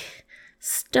like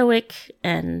stoic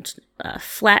and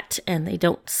flat, and they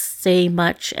don't say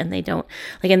much, and they don't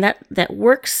like, and that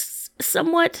works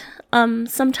somewhat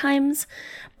sometimes,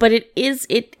 but it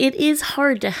is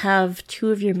hard to have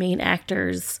two of your main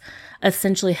actors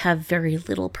essentially have very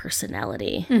little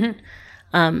personality.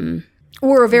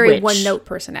 Or a very one-note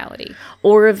personality.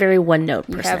 Or a very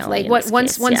one-note personality. You have, like,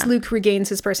 once Luke regains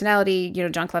his personality,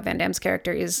 Jean-Claude Van Damme's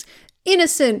character is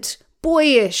innocent,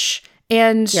 boyish,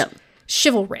 and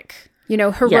chivalric.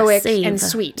 Heroic and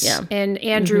sweet. Yeah. And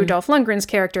Andrew Dolph Lundgren's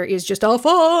character is just a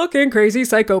fucking crazy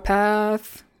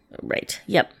psychopath. Right.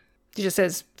 Yep. He just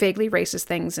says vaguely racist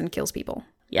things and kills people.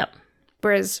 Yep.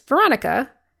 Whereas Veronica...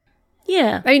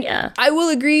 Yeah. I will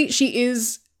agree she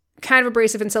is kind of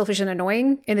abrasive and selfish and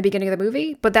annoying in the beginning of the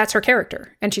movie, but that's her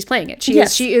character, and she's playing it.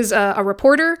 She is a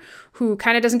reporter who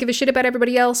kind of doesn't give a shit about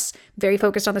everybody else, very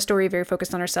focused on the story, very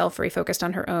focused on herself, very focused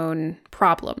on her own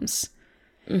problems.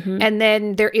 And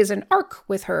then there is an arc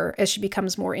with her as she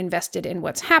becomes more invested in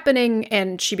what's happening,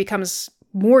 and she becomes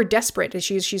more desperate as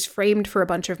she's framed for a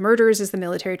bunch of murders as the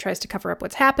military tries to cover up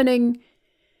what's happening,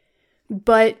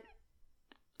 but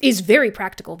is very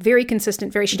practical, very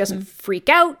consistent, she doesn't freak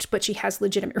out, but she has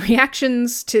legitimate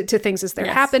reactions to things as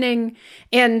they're happening,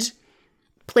 and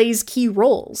plays key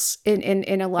roles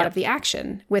in a lot of the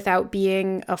action without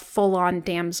being a full-on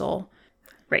damsel.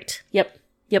 Right. Yep.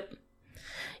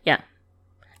 Yeah.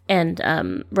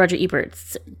 And Roger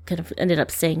Ebert kind of ended up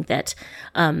saying that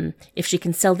if she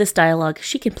can sell this dialogue,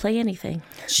 she can play anything.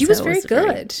 She was very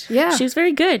good. Yeah. She was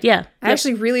very good, yeah. I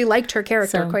actually really liked her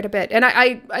character quite a bit. And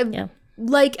I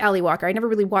like Ali Walker. I never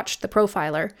really watched The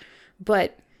Profiler,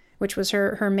 but which was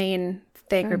her main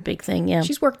thing. Her big thing, yeah.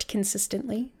 She's worked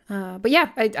consistently. But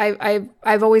yeah,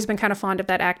 I've always been kind of fond of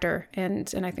that actor,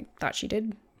 and I thought she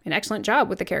did an excellent job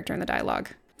with the character and the dialogue.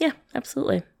 Yeah,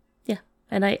 absolutely. Yeah.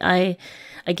 And I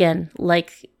again,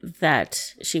 like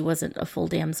that she wasn't a full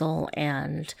damsel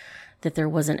and that there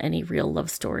wasn't any real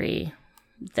love story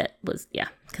that was,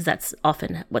 because that's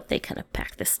often what they kind of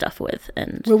pack this stuff with.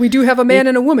 And well, we do have a man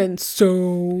and a woman,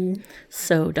 so...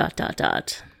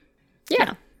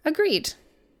 Yeah, agreed.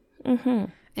 Mm-hmm.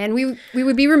 And we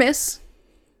would be remiss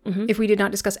if we did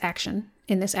not discuss action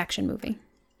in this action movie.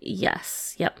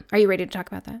 Yes, yep. Are you ready to talk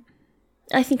about that?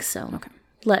 I think so. Okay.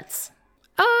 Let's.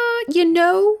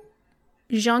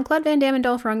 Jean-Claude Van Damme and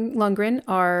Dolph Lundgren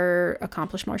are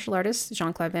accomplished martial artists.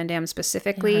 Jean-Claude Van Damme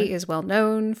specifically is well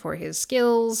known for his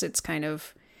skills. It's kind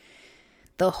of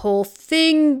the whole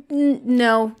thing.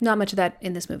 No, not much of that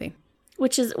in this movie.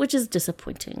 Which is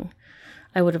disappointing.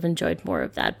 I would have enjoyed more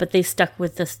of that, but they stuck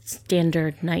with the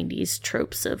standard 90s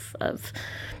tropes of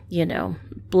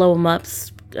blow 'em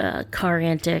ups, car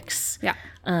antics,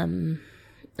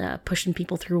 pushing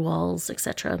people through walls,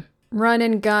 etc. Run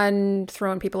and gun,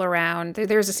 throwing people around.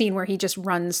 There's a scene where he just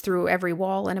runs through every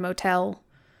wall in a motel.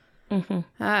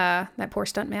 That poor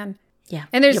stuntman. Yeah.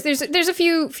 And there's a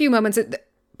few moments.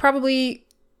 Probably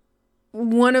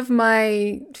one of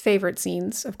my favorite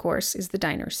scenes, of course, is the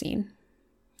diner scene.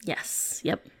 Yes.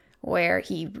 Yep. Where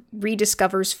he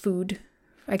rediscovers food.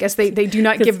 I guess they do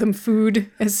not give them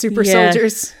food as super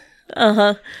soldiers.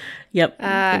 Yep.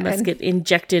 They must get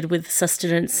injected with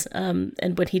sustenance.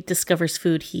 And when he discovers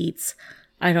food, he eats,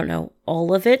 I don't know,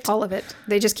 all of it. All of it.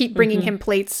 They just keep bringing him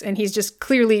plates, and he's just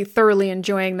clearly thoroughly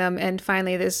enjoying them. And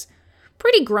finally, this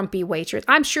pretty grumpy waitress.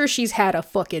 I'm sure she's had a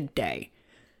fucking day.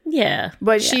 Yeah.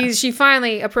 But she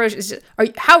finally approaches.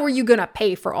 How are you gonna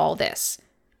pay for all this?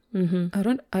 I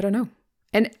don't know.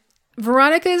 And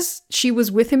Veronica's, she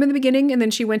was with him in the beginning, and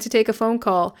then she went to take a phone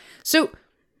call. So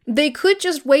they could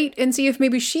just wait and see if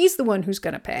maybe she's the one who's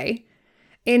going to pay.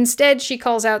 Instead, she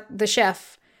calls out the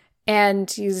chef,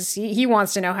 and he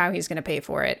wants to know how he's going to pay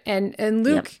for it. And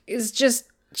Luke is just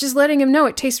letting him know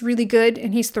it tastes really good,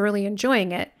 and he's thoroughly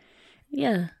enjoying it.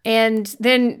 Yeah. And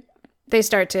then they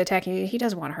start to attack him. He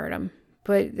doesn't want to hurt him.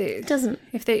 But it doesn't.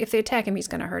 If they attack him, he's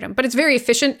going to hurt him. But it's very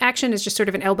efficient action. It's just sort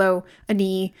of an elbow, a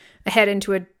knee, a head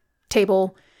into a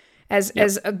table, as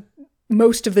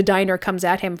most of the diner comes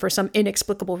at him for some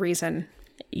inexplicable reason.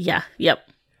 Yeah.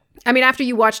 Yep. I mean, after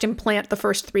you watched him plant the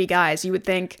first 3 guys, you would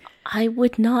think, I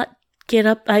would not get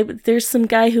up. There's some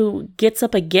guy who gets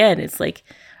up again. It's like,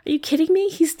 are you kidding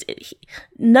me?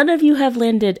 None of you have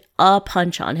landed a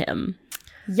punch on him.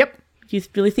 Yep. You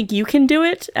really think you can do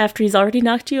it after he's already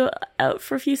knocked you out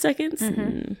for a few seconds?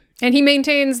 And he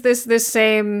maintains this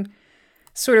same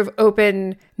sort of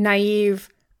open, naive,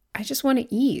 I just want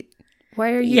to eat.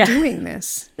 Why are you doing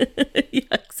this? Yeah,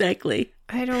 exactly.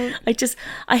 I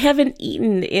haven't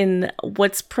eaten in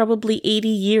what's probably 80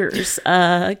 years.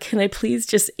 Can I please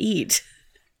just eat?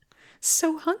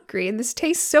 So hungry, and this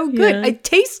tastes so good. Yeah. It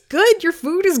tastes good. Your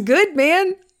food is good,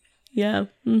 man. Yeah.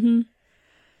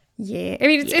 Yeah, I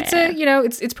mean,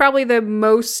 it's probably the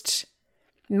most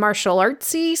martial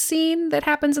artsy scene that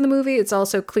happens in the movie. It's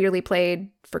also clearly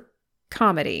played for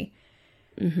comedy,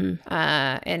 and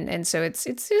so it's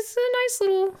a nice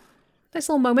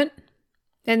little moment.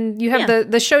 And you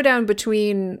have the showdown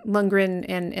between Lundgren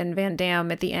and Van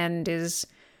Damme at the end is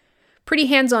pretty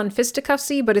hands-on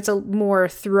fisticuffsy, but it's a more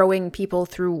throwing people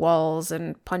through walls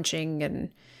and punching,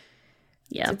 and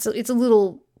it's a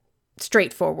little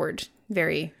straightforward,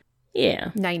 very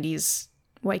 90s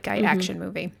white guy action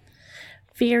movie.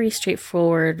 Very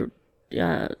straightforward.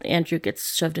 Andrew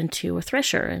gets shoved into a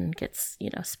thresher and gets,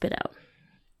 spit out.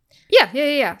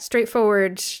 Yeah.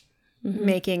 Straightforward,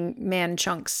 making man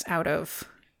chunks out of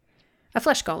a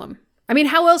flesh golem. I mean,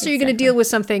 how else are you going to deal with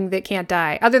something that can't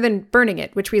die other than burning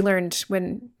it, which we learned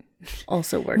when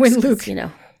also works when Luke,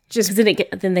 just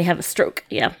then they have a stroke.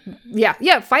 Yeah.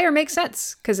 Fire makes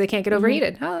sense because they can't get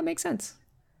overheated. Oh, that makes sense.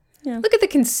 Yeah. Look at the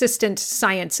consistent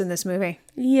science in this movie.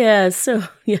 Yeah. So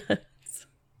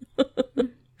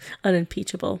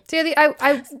unimpeachable. So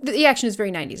the action is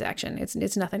very 90s action.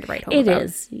 It's nothing to write home about. It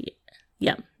is.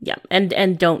 Yeah.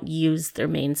 And don't use their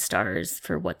main stars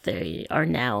for what they are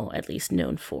now at least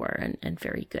known for and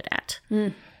very good at,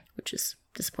 which is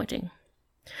disappointing.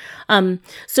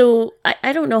 So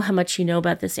I don't know how much you know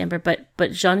about this, Amber,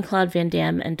 but Jean-Claude Van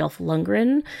Damme and Dolph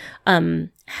Lundgren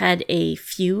had a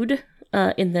feud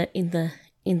in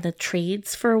the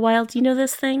trades for a while. Do you know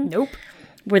this thing? Nope.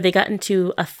 Where they got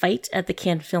into a fight at the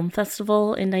Cannes Film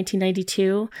Festival in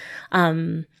 1992,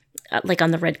 like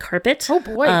on the red carpet. Oh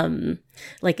boy!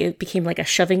 Like it became like a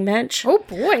shoving match. Oh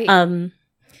boy!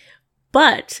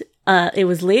 But it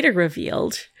was later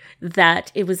revealed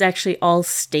that it was actually all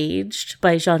staged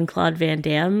by Jean-Claude Van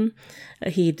Damme.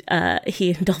 He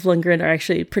and Dolph Lundgren are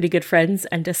actually pretty good friends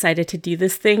and decided to do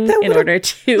this thing in order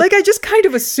to... Like, I just kind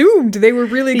of assumed they were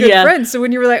really good friends. So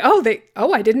when you were like,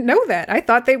 I didn't know that. I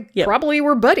thought they probably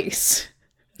were buddies.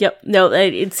 Yep. No,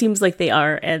 it seems like they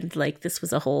are. And like this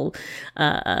was a whole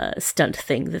stunt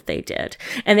thing that they did.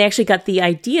 And they actually got the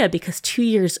idea because 2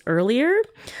 years earlier,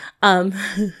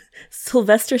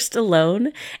 Sylvester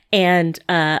Stallone and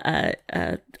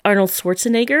Arnold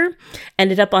Schwarzenegger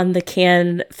ended up on the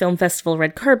Cannes Film Festival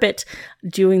red carpet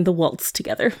doing the waltz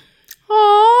together.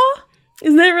 Aww.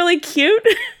 Isn't that really cute?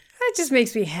 That just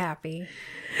makes me happy.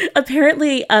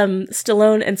 Apparently,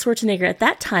 Stallone and Schwarzenegger at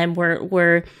that time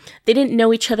were they didn't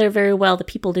know each other very well. The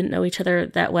people didn't know each other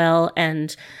that well,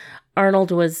 and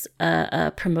Arnold was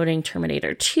promoting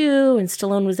Terminator 2, and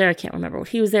Stallone was there. I can't remember what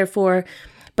he was there for,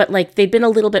 but like they'd been a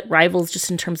little bit rivals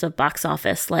just in terms of box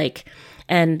office, like.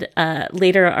 And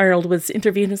later, Arnold was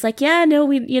interviewed and was like, "Yeah, no,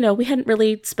 we hadn't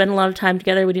really spent a lot of time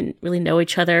together. We didn't really know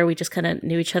each other. We just kind of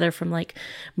knew each other from like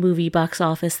movie box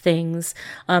office things.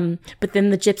 But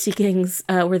then the Gypsy Kings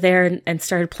were there and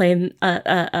started playing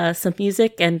some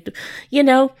music, and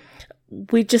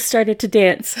we just started to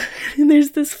dance. And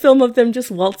there's this film of them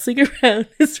just waltzing around.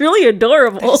 It's really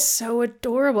adorable. It's so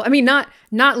adorable. I mean, not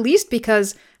least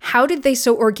because how did they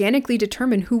so organically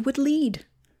determine who would lead?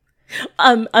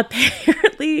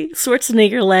 Apparently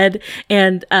Schwarzenegger led,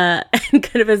 and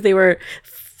kind of as they were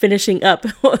finishing up,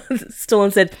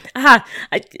 Stallone said,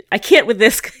 I can't with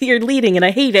this. You're leading and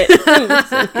I hate it.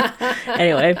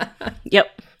 Anyway,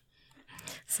 yep.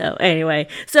 So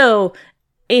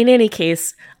in any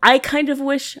case, I kind of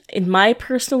wish, in my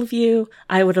personal view,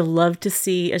 I would have loved to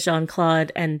see a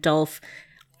Jean-Claude and Dolph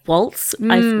waltz.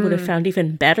 I would have found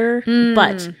even better,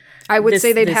 but I would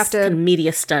say they'd have to... kind of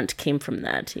media stunt came from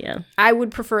that, yeah. I would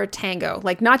prefer a tango,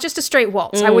 like not just a straight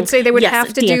waltz. I would say they would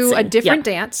have to do a different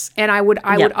dance, and I would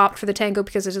opt for the tango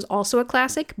because it is also a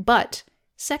classic, but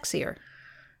sexier.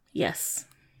 Yes.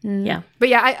 Yeah. But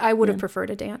yeah, I would have preferred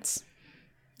a dance.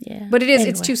 Yeah. But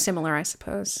it's too similar, I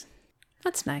suppose.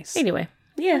 That's nice. Anyway,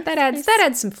 yeah. That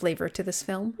adds some flavor to this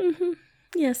film. Mm-hmm.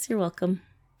 Yes, you're welcome.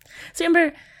 So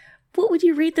Amber, what would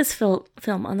you rate this film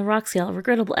on the rock scale?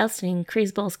 Regrettable, outstanding,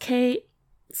 crazeballs, K,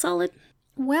 solid?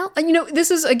 Well,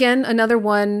 this is, again, another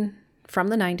one from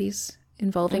the 90s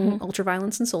involving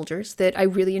ultraviolence and soldiers that I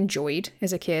really enjoyed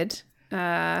as a kid.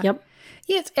 Yep.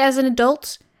 Yeah, as an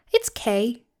adult, it's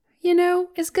K.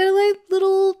 It's got like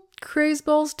little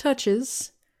crazeballs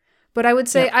touches. But I would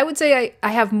say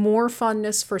I have more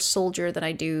fondness for Soldier than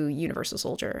I do Universal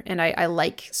Soldier. And I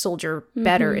like Soldier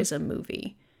better as a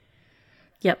movie.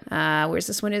 Yep. Whereas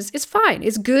this one is fine.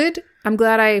 It's good. I'm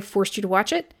glad I forced you to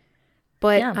watch it.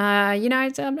 But,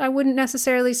 I wouldn't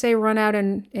necessarily say run out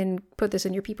and put this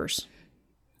in your peepers.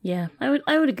 Yeah, I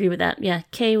would agree with that. Yeah,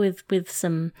 K with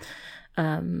some,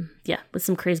 with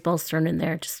some crazeballs thrown in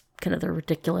there. Just kind of the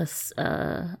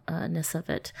ridiculousness of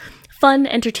it. Fun,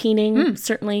 entertaining,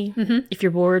 certainly. If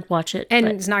you're bored, watch it. And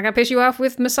it's not going to piss you off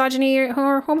with misogyny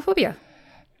or homophobia.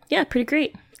 Yeah, pretty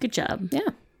great. Good job. Yeah.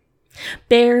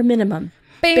 Bare minimum.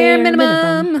 Bare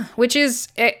minimum. Which is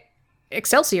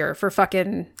Excelsior for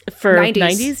fucking for 90s.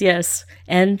 90s, yes.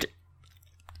 And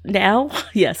now,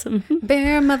 yes.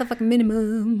 Bare motherfucking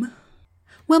minimum.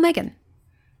 Well, Megan.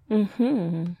 Do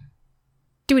an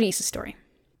Issa story.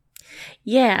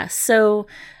 Yeah, so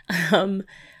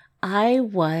I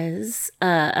was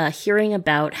hearing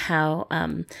about how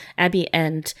Abby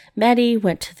and Maddie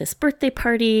went to this birthday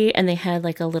party and they had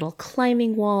like a little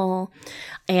climbing wall,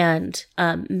 and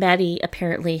Maddie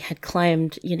apparently had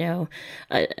climbed,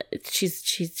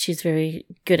 she's very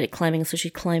good at climbing, so she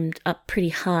climbed up pretty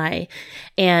high,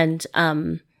 and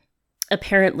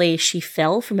apparently she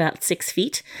fell from about 6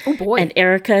 feet. Oh boy. And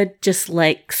Erica just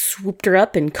like swooped her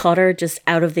up and caught her just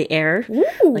out of the air. Ooh.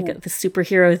 Like the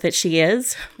superhero that she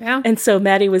is. Yeah. And so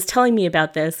Maddie was telling me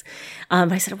about this.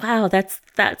 I said, wow,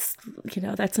 that's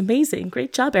amazing.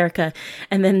 Great job, Erica.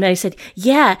 And then Maddie said,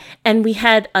 yeah. And we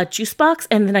had a juice box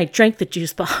and then I drank the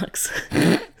juice box.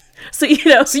 So you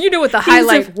know what the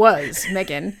highlight was,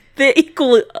 Megan. The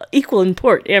equal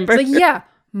import, Amber. So yeah.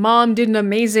 Mom did an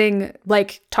amazing,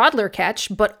 toddler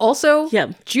catch, but also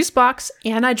juice box,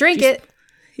 and I drank it.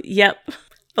 Yep.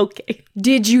 Okay.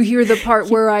 Did you hear the part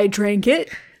where I drank it?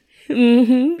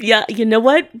 Mm-hmm. Yeah, you know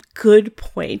what? Good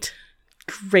point.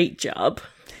 Great job.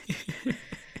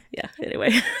 Yeah,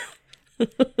 anyway.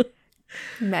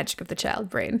 Magic of the child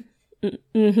brain.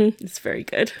 Mm-hmm. It's very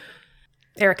good.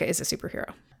 Erica is a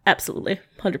superhero. Absolutely.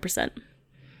 100%.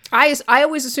 I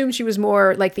always assumed she was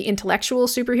more like the intellectual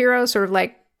superhero, sort of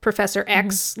like Professor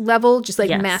X level, just like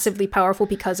massively powerful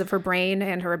because of her brain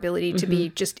and her ability to be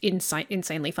just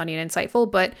insanely funny and insightful,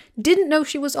 but didn't know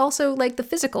she was also like the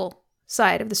physical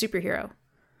side of the superhero.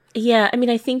 Yeah, I mean,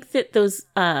 I think that those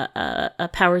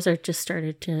powers are just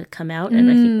started to come out, and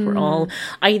I think we're all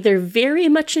either very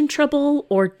much in trouble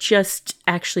or just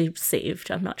actually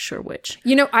saved. I'm not sure which.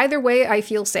 You know, either way, I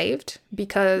feel saved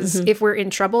because if we're in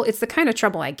trouble, it's the kind of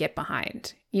trouble I get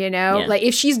behind. You know, like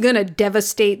if she's going to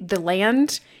devastate the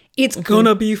land, it's going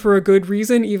to be for a good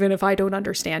reason, even if I don't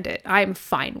understand it. I'm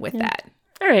fine with that.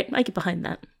 All right, I get behind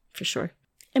that for sure.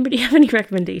 Amber, do you have any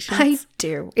recommendations? I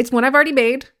do. It's one I've already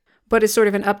made, but it's sort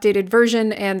of an updated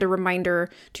version and a reminder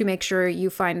to make sure you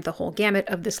find the whole gamut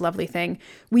of this lovely thing.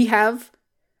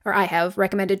 I have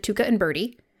recommended Tuca and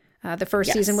Birdie. The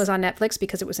first season was on Netflix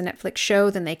because it was a Netflix show.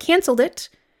 Then they canceled it.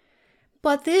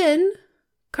 But then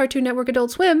Cartoon Network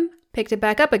Adult Swim picked it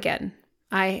back up again.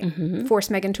 I forced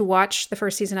Megan to watch the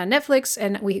first season on Netflix,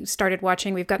 and we started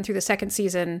watching. We've gotten through the second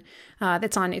season.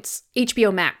 That's on it's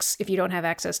HBO Max if you don't have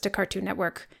access to Cartoon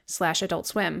Network /Adult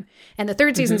Swim. And the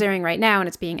third season's airing right now, and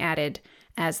it's being added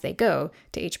as they go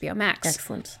to HBO Max.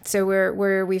 Excellent. So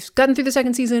we've gotten through the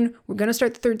second season. We're going to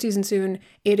start the third season soon.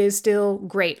 It is still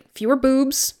great. Fewer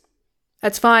boobs.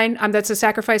 That's fine. That's a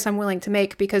sacrifice I'm willing to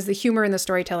make because the humor and the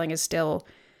storytelling is still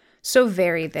so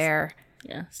very there.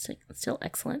 Yeah, still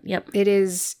excellent. Yep.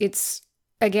 It's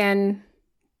again,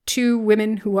 two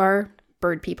women who are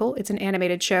bird people. It's an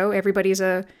animated show. Everybody's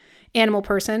a animal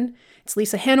person. It's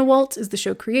Lisa Hanawalt is the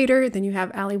show creator. Then you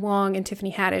have Ali Wong and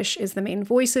Tiffany Haddish is the main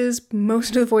voices.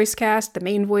 Most of the voice cast, the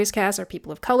main voice cast are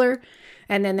people of color.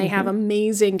 And then they have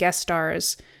amazing guest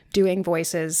stars doing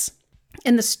voices.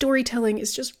 And the storytelling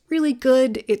is just really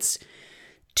good. It's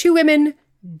two women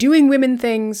doing women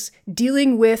things,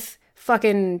 dealing with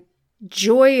fucking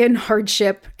joy and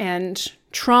hardship and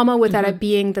trauma without it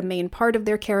being the main part of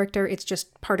their character. It's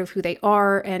just part of who they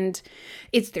are. And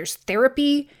there's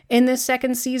therapy in this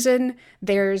second season.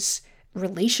 There's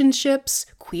relationships,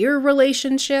 queer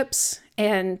relationships,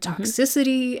 and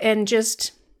toxicity. And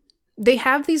just, they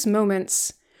have these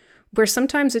moments where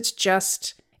sometimes it's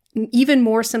just even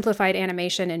more simplified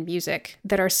animation and music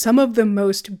that are some of the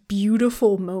most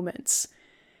beautiful moments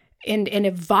and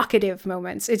evocative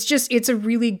moments. It's a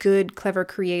really good, clever,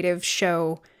 creative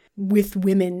show with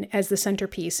women as the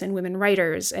centerpiece and women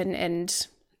writers and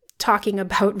talking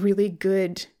about really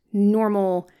good,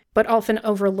 normal, but often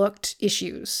overlooked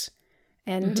issues.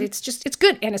 And it's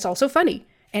good. And it's also funny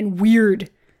and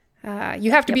weird. You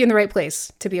have to be in the right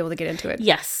place to be able to get into it.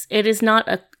 Yes. It's not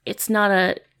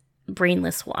a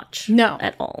brainless watch. No.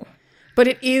 At all.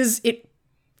 But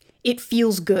it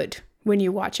feels good when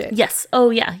you watch it. Yes. Oh,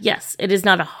 yeah. Yes. It is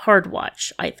not a hard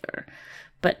watch either,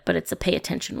 but it's a pay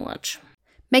attention watch.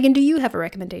 Megan, do you have a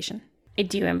recommendation? I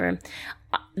do, Amber.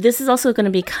 This is also going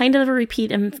to be kind of a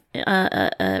repeat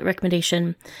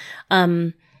recommendation,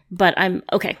 but I'm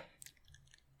okay.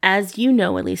 As you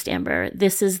know, at least, Amber,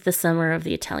 this is the summer of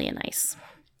the Italian ice.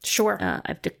 Sure.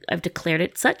 I've declared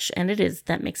it such, and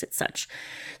that makes it such.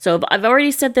 So I've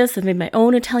already said this. I've made my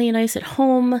own Italian ice at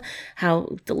home,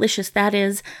 how delicious that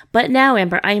is. But now,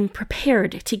 Amber, I am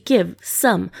prepared to give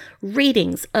some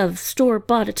ratings of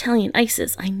store-bought Italian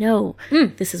ices. I know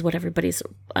this is what everybody's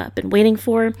been waiting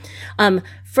for.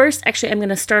 First, actually, I'm going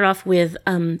to start off with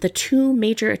the two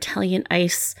major Italian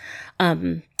ice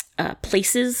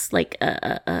places, like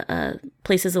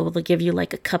places that will give you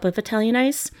like a cup of Italian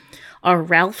ice, are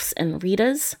Ralph's and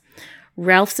Rita's.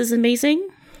 Ralph's is amazing.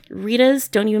 Rita's,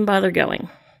 don't even bother going.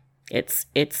 It's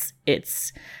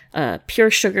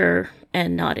pure sugar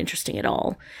and not interesting at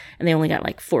all. And they only got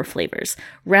like 4 flavors.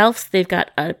 Ralph's, they've got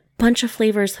a bunch of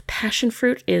flavors. Passion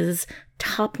fruit is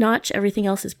top notch. Everything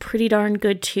else is pretty darn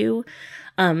good too.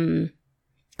 Go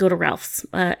to Ralph's.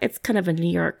 It's kind of a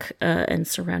New York and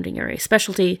surrounding area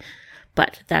specialty,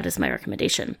 but that is my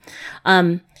recommendation.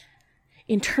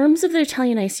 In terms of the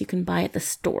Italian ice you can buy at the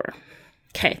store,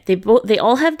 okay, they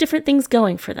all have different things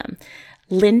going for them.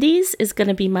 Lindy's is going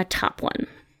to be my top one.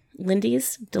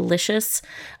 Lindy's, delicious,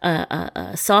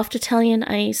 soft Italian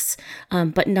ice,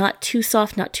 but not too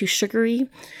soft, not too sugary.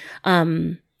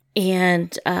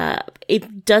 And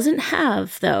it doesn't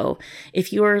have, though,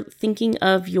 if you're thinking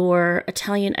of your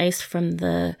Italian ice from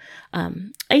the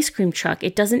ice cream truck,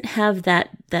 it doesn't have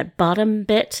that bottom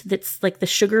bit that's like the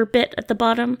sugar bit at the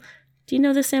bottom. Do you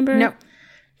know this, Amber? No.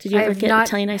 Did you ever get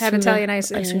Italian ice? Had from Italian the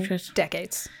ice in cream truck?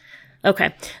 decades.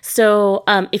 Okay. So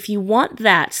if you want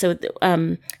that, so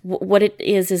what it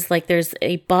is like there's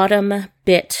a bottom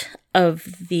bit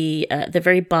of the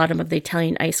very bottom of the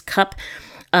Italian ice cup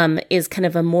is kind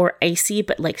of a more icy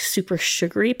but like super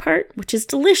sugary part, which is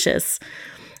delicious.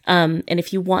 And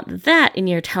if you want that in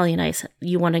your Italian ice,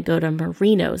 you want to go to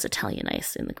Marino's Italian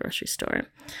Ice in the grocery store.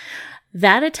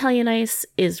 That Italian ice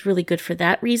is really good for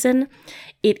that reason.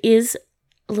 It is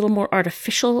a little more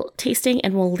artificial tasting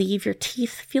and will leave your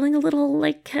teeth feeling a little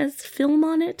like has film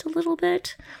on it a little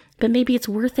bit, but maybe it's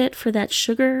worth it for that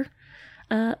sugar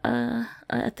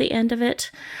at the end of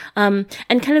it. And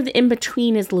kind of the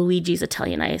in-between is Luigi's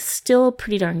Italian Ice. Still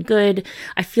pretty darn good.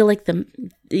 I feel like the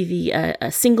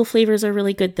single flavors are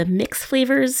really good. The mixed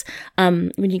flavors,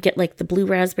 when you get like the blue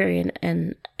raspberry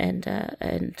and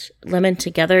lemon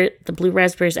together, the blue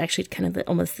raspberry is actually kind of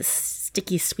almost the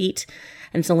sticky sweet,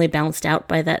 and it's only balanced out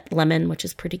by that lemon, which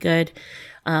is pretty good.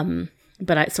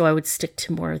 So I would stick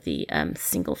to more of the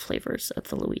single flavors of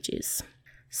the Luigi's.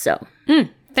 So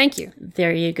Thank you.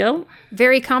 There you go.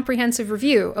 Very comprehensive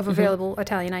review of available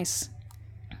Italian ice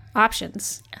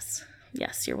options.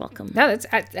 Yes, you're welcome. No,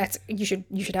 that's you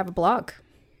should have a blog.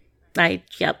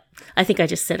 Yep. I think I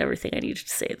just said everything I needed to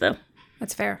say, though.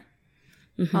 That's fair.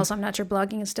 Also, I'm not sure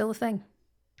blogging is still a thing.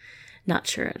 Not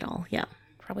sure at all. Yeah.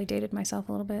 Probably dated myself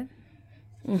a little bit.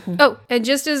 Oh, and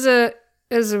just as a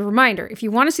reminder, if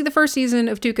you want to see the first season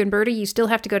of Tuca and Birdie, you still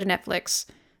have to go to Netflix.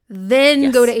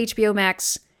 Then go to HBO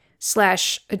Max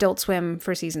 /Adult Swim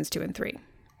for seasons 2 and 3.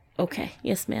 Okay.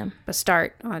 Yes, ma'am. But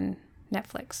start on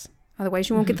Netflix. Otherwise,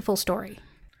 you won't get the full story.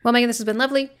 Well, Megan, this has been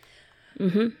lovely.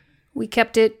 We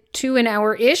kept it to an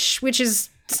hour-ish, which is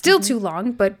still too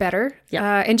long, but better.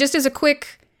 Yeah. And just as a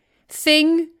quick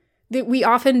thing that we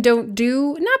often don't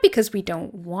do, not because we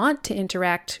don't want to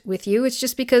interact with you, it's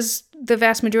just because the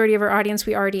vast majority of our audience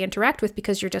we already interact with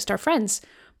because you're just our friends.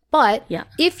 But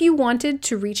if you wanted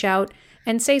to reach out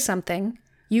and say something,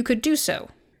 you could do so.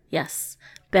 Yes.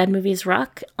 Bad Movies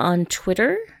Rock on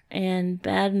Twitter and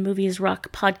Bad Movies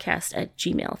Rock podcast at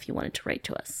Gmail if you wanted to write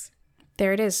to us.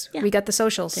 There it is. Yeah. We got the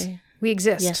socials. We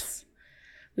exist. Yes,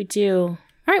 we do.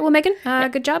 All right. Well, Megan,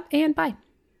 good job and bye.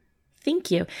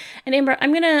 Thank you. And Amber,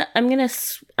 I'm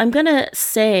gonna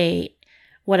say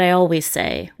what I always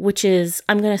say, which is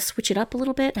I'm going to switch it up a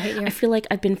little bit. I feel like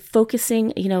I've been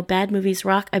focusing, Bad Movies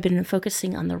Rock. I've been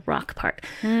focusing on the rock part.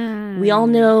 We all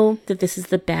know that this is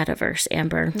the Badiverse,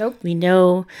 Amber. Nope. We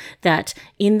know that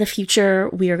in the future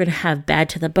we are going to have Bad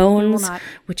to the Bones,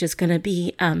 which is going to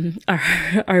be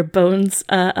our Bones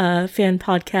fan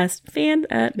podcast.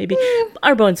 Maybe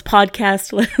our Bones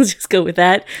podcast. Let's just go with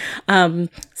that.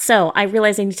 So I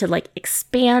realize I need to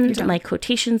expand my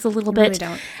quotations a little bit.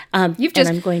 Really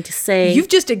don't. I'm going to say you've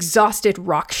just exhausted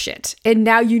rock shit, and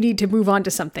now you need to move on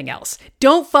to something else.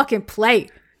 Don't fucking play.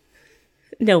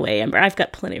 No way, Amber. I've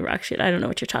got plenty of rock shit. I don't know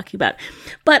what you're talking about.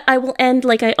 But I will end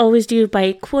like I always do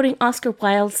by quoting Oscar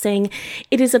Wilde saying,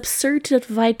 "It is absurd to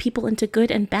divide people into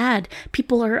good and bad.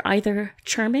 People are either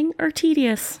charming or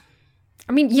tedious."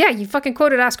 I mean, yeah, you fucking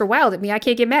quoted Oscar Wilde at me. I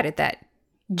can't get mad at that.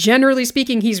 Generally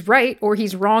speaking, he's right or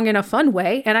he's wrong in a fun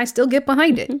way, and I still get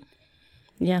behind it.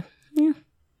 Yeah.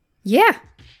 Yeah.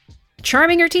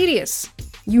 Charming or tedious.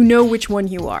 You know which one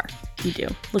you are. You do.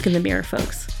 Look in the mirror,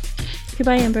 folks.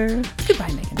 Goodbye, Amber.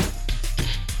 Goodbye, Megan.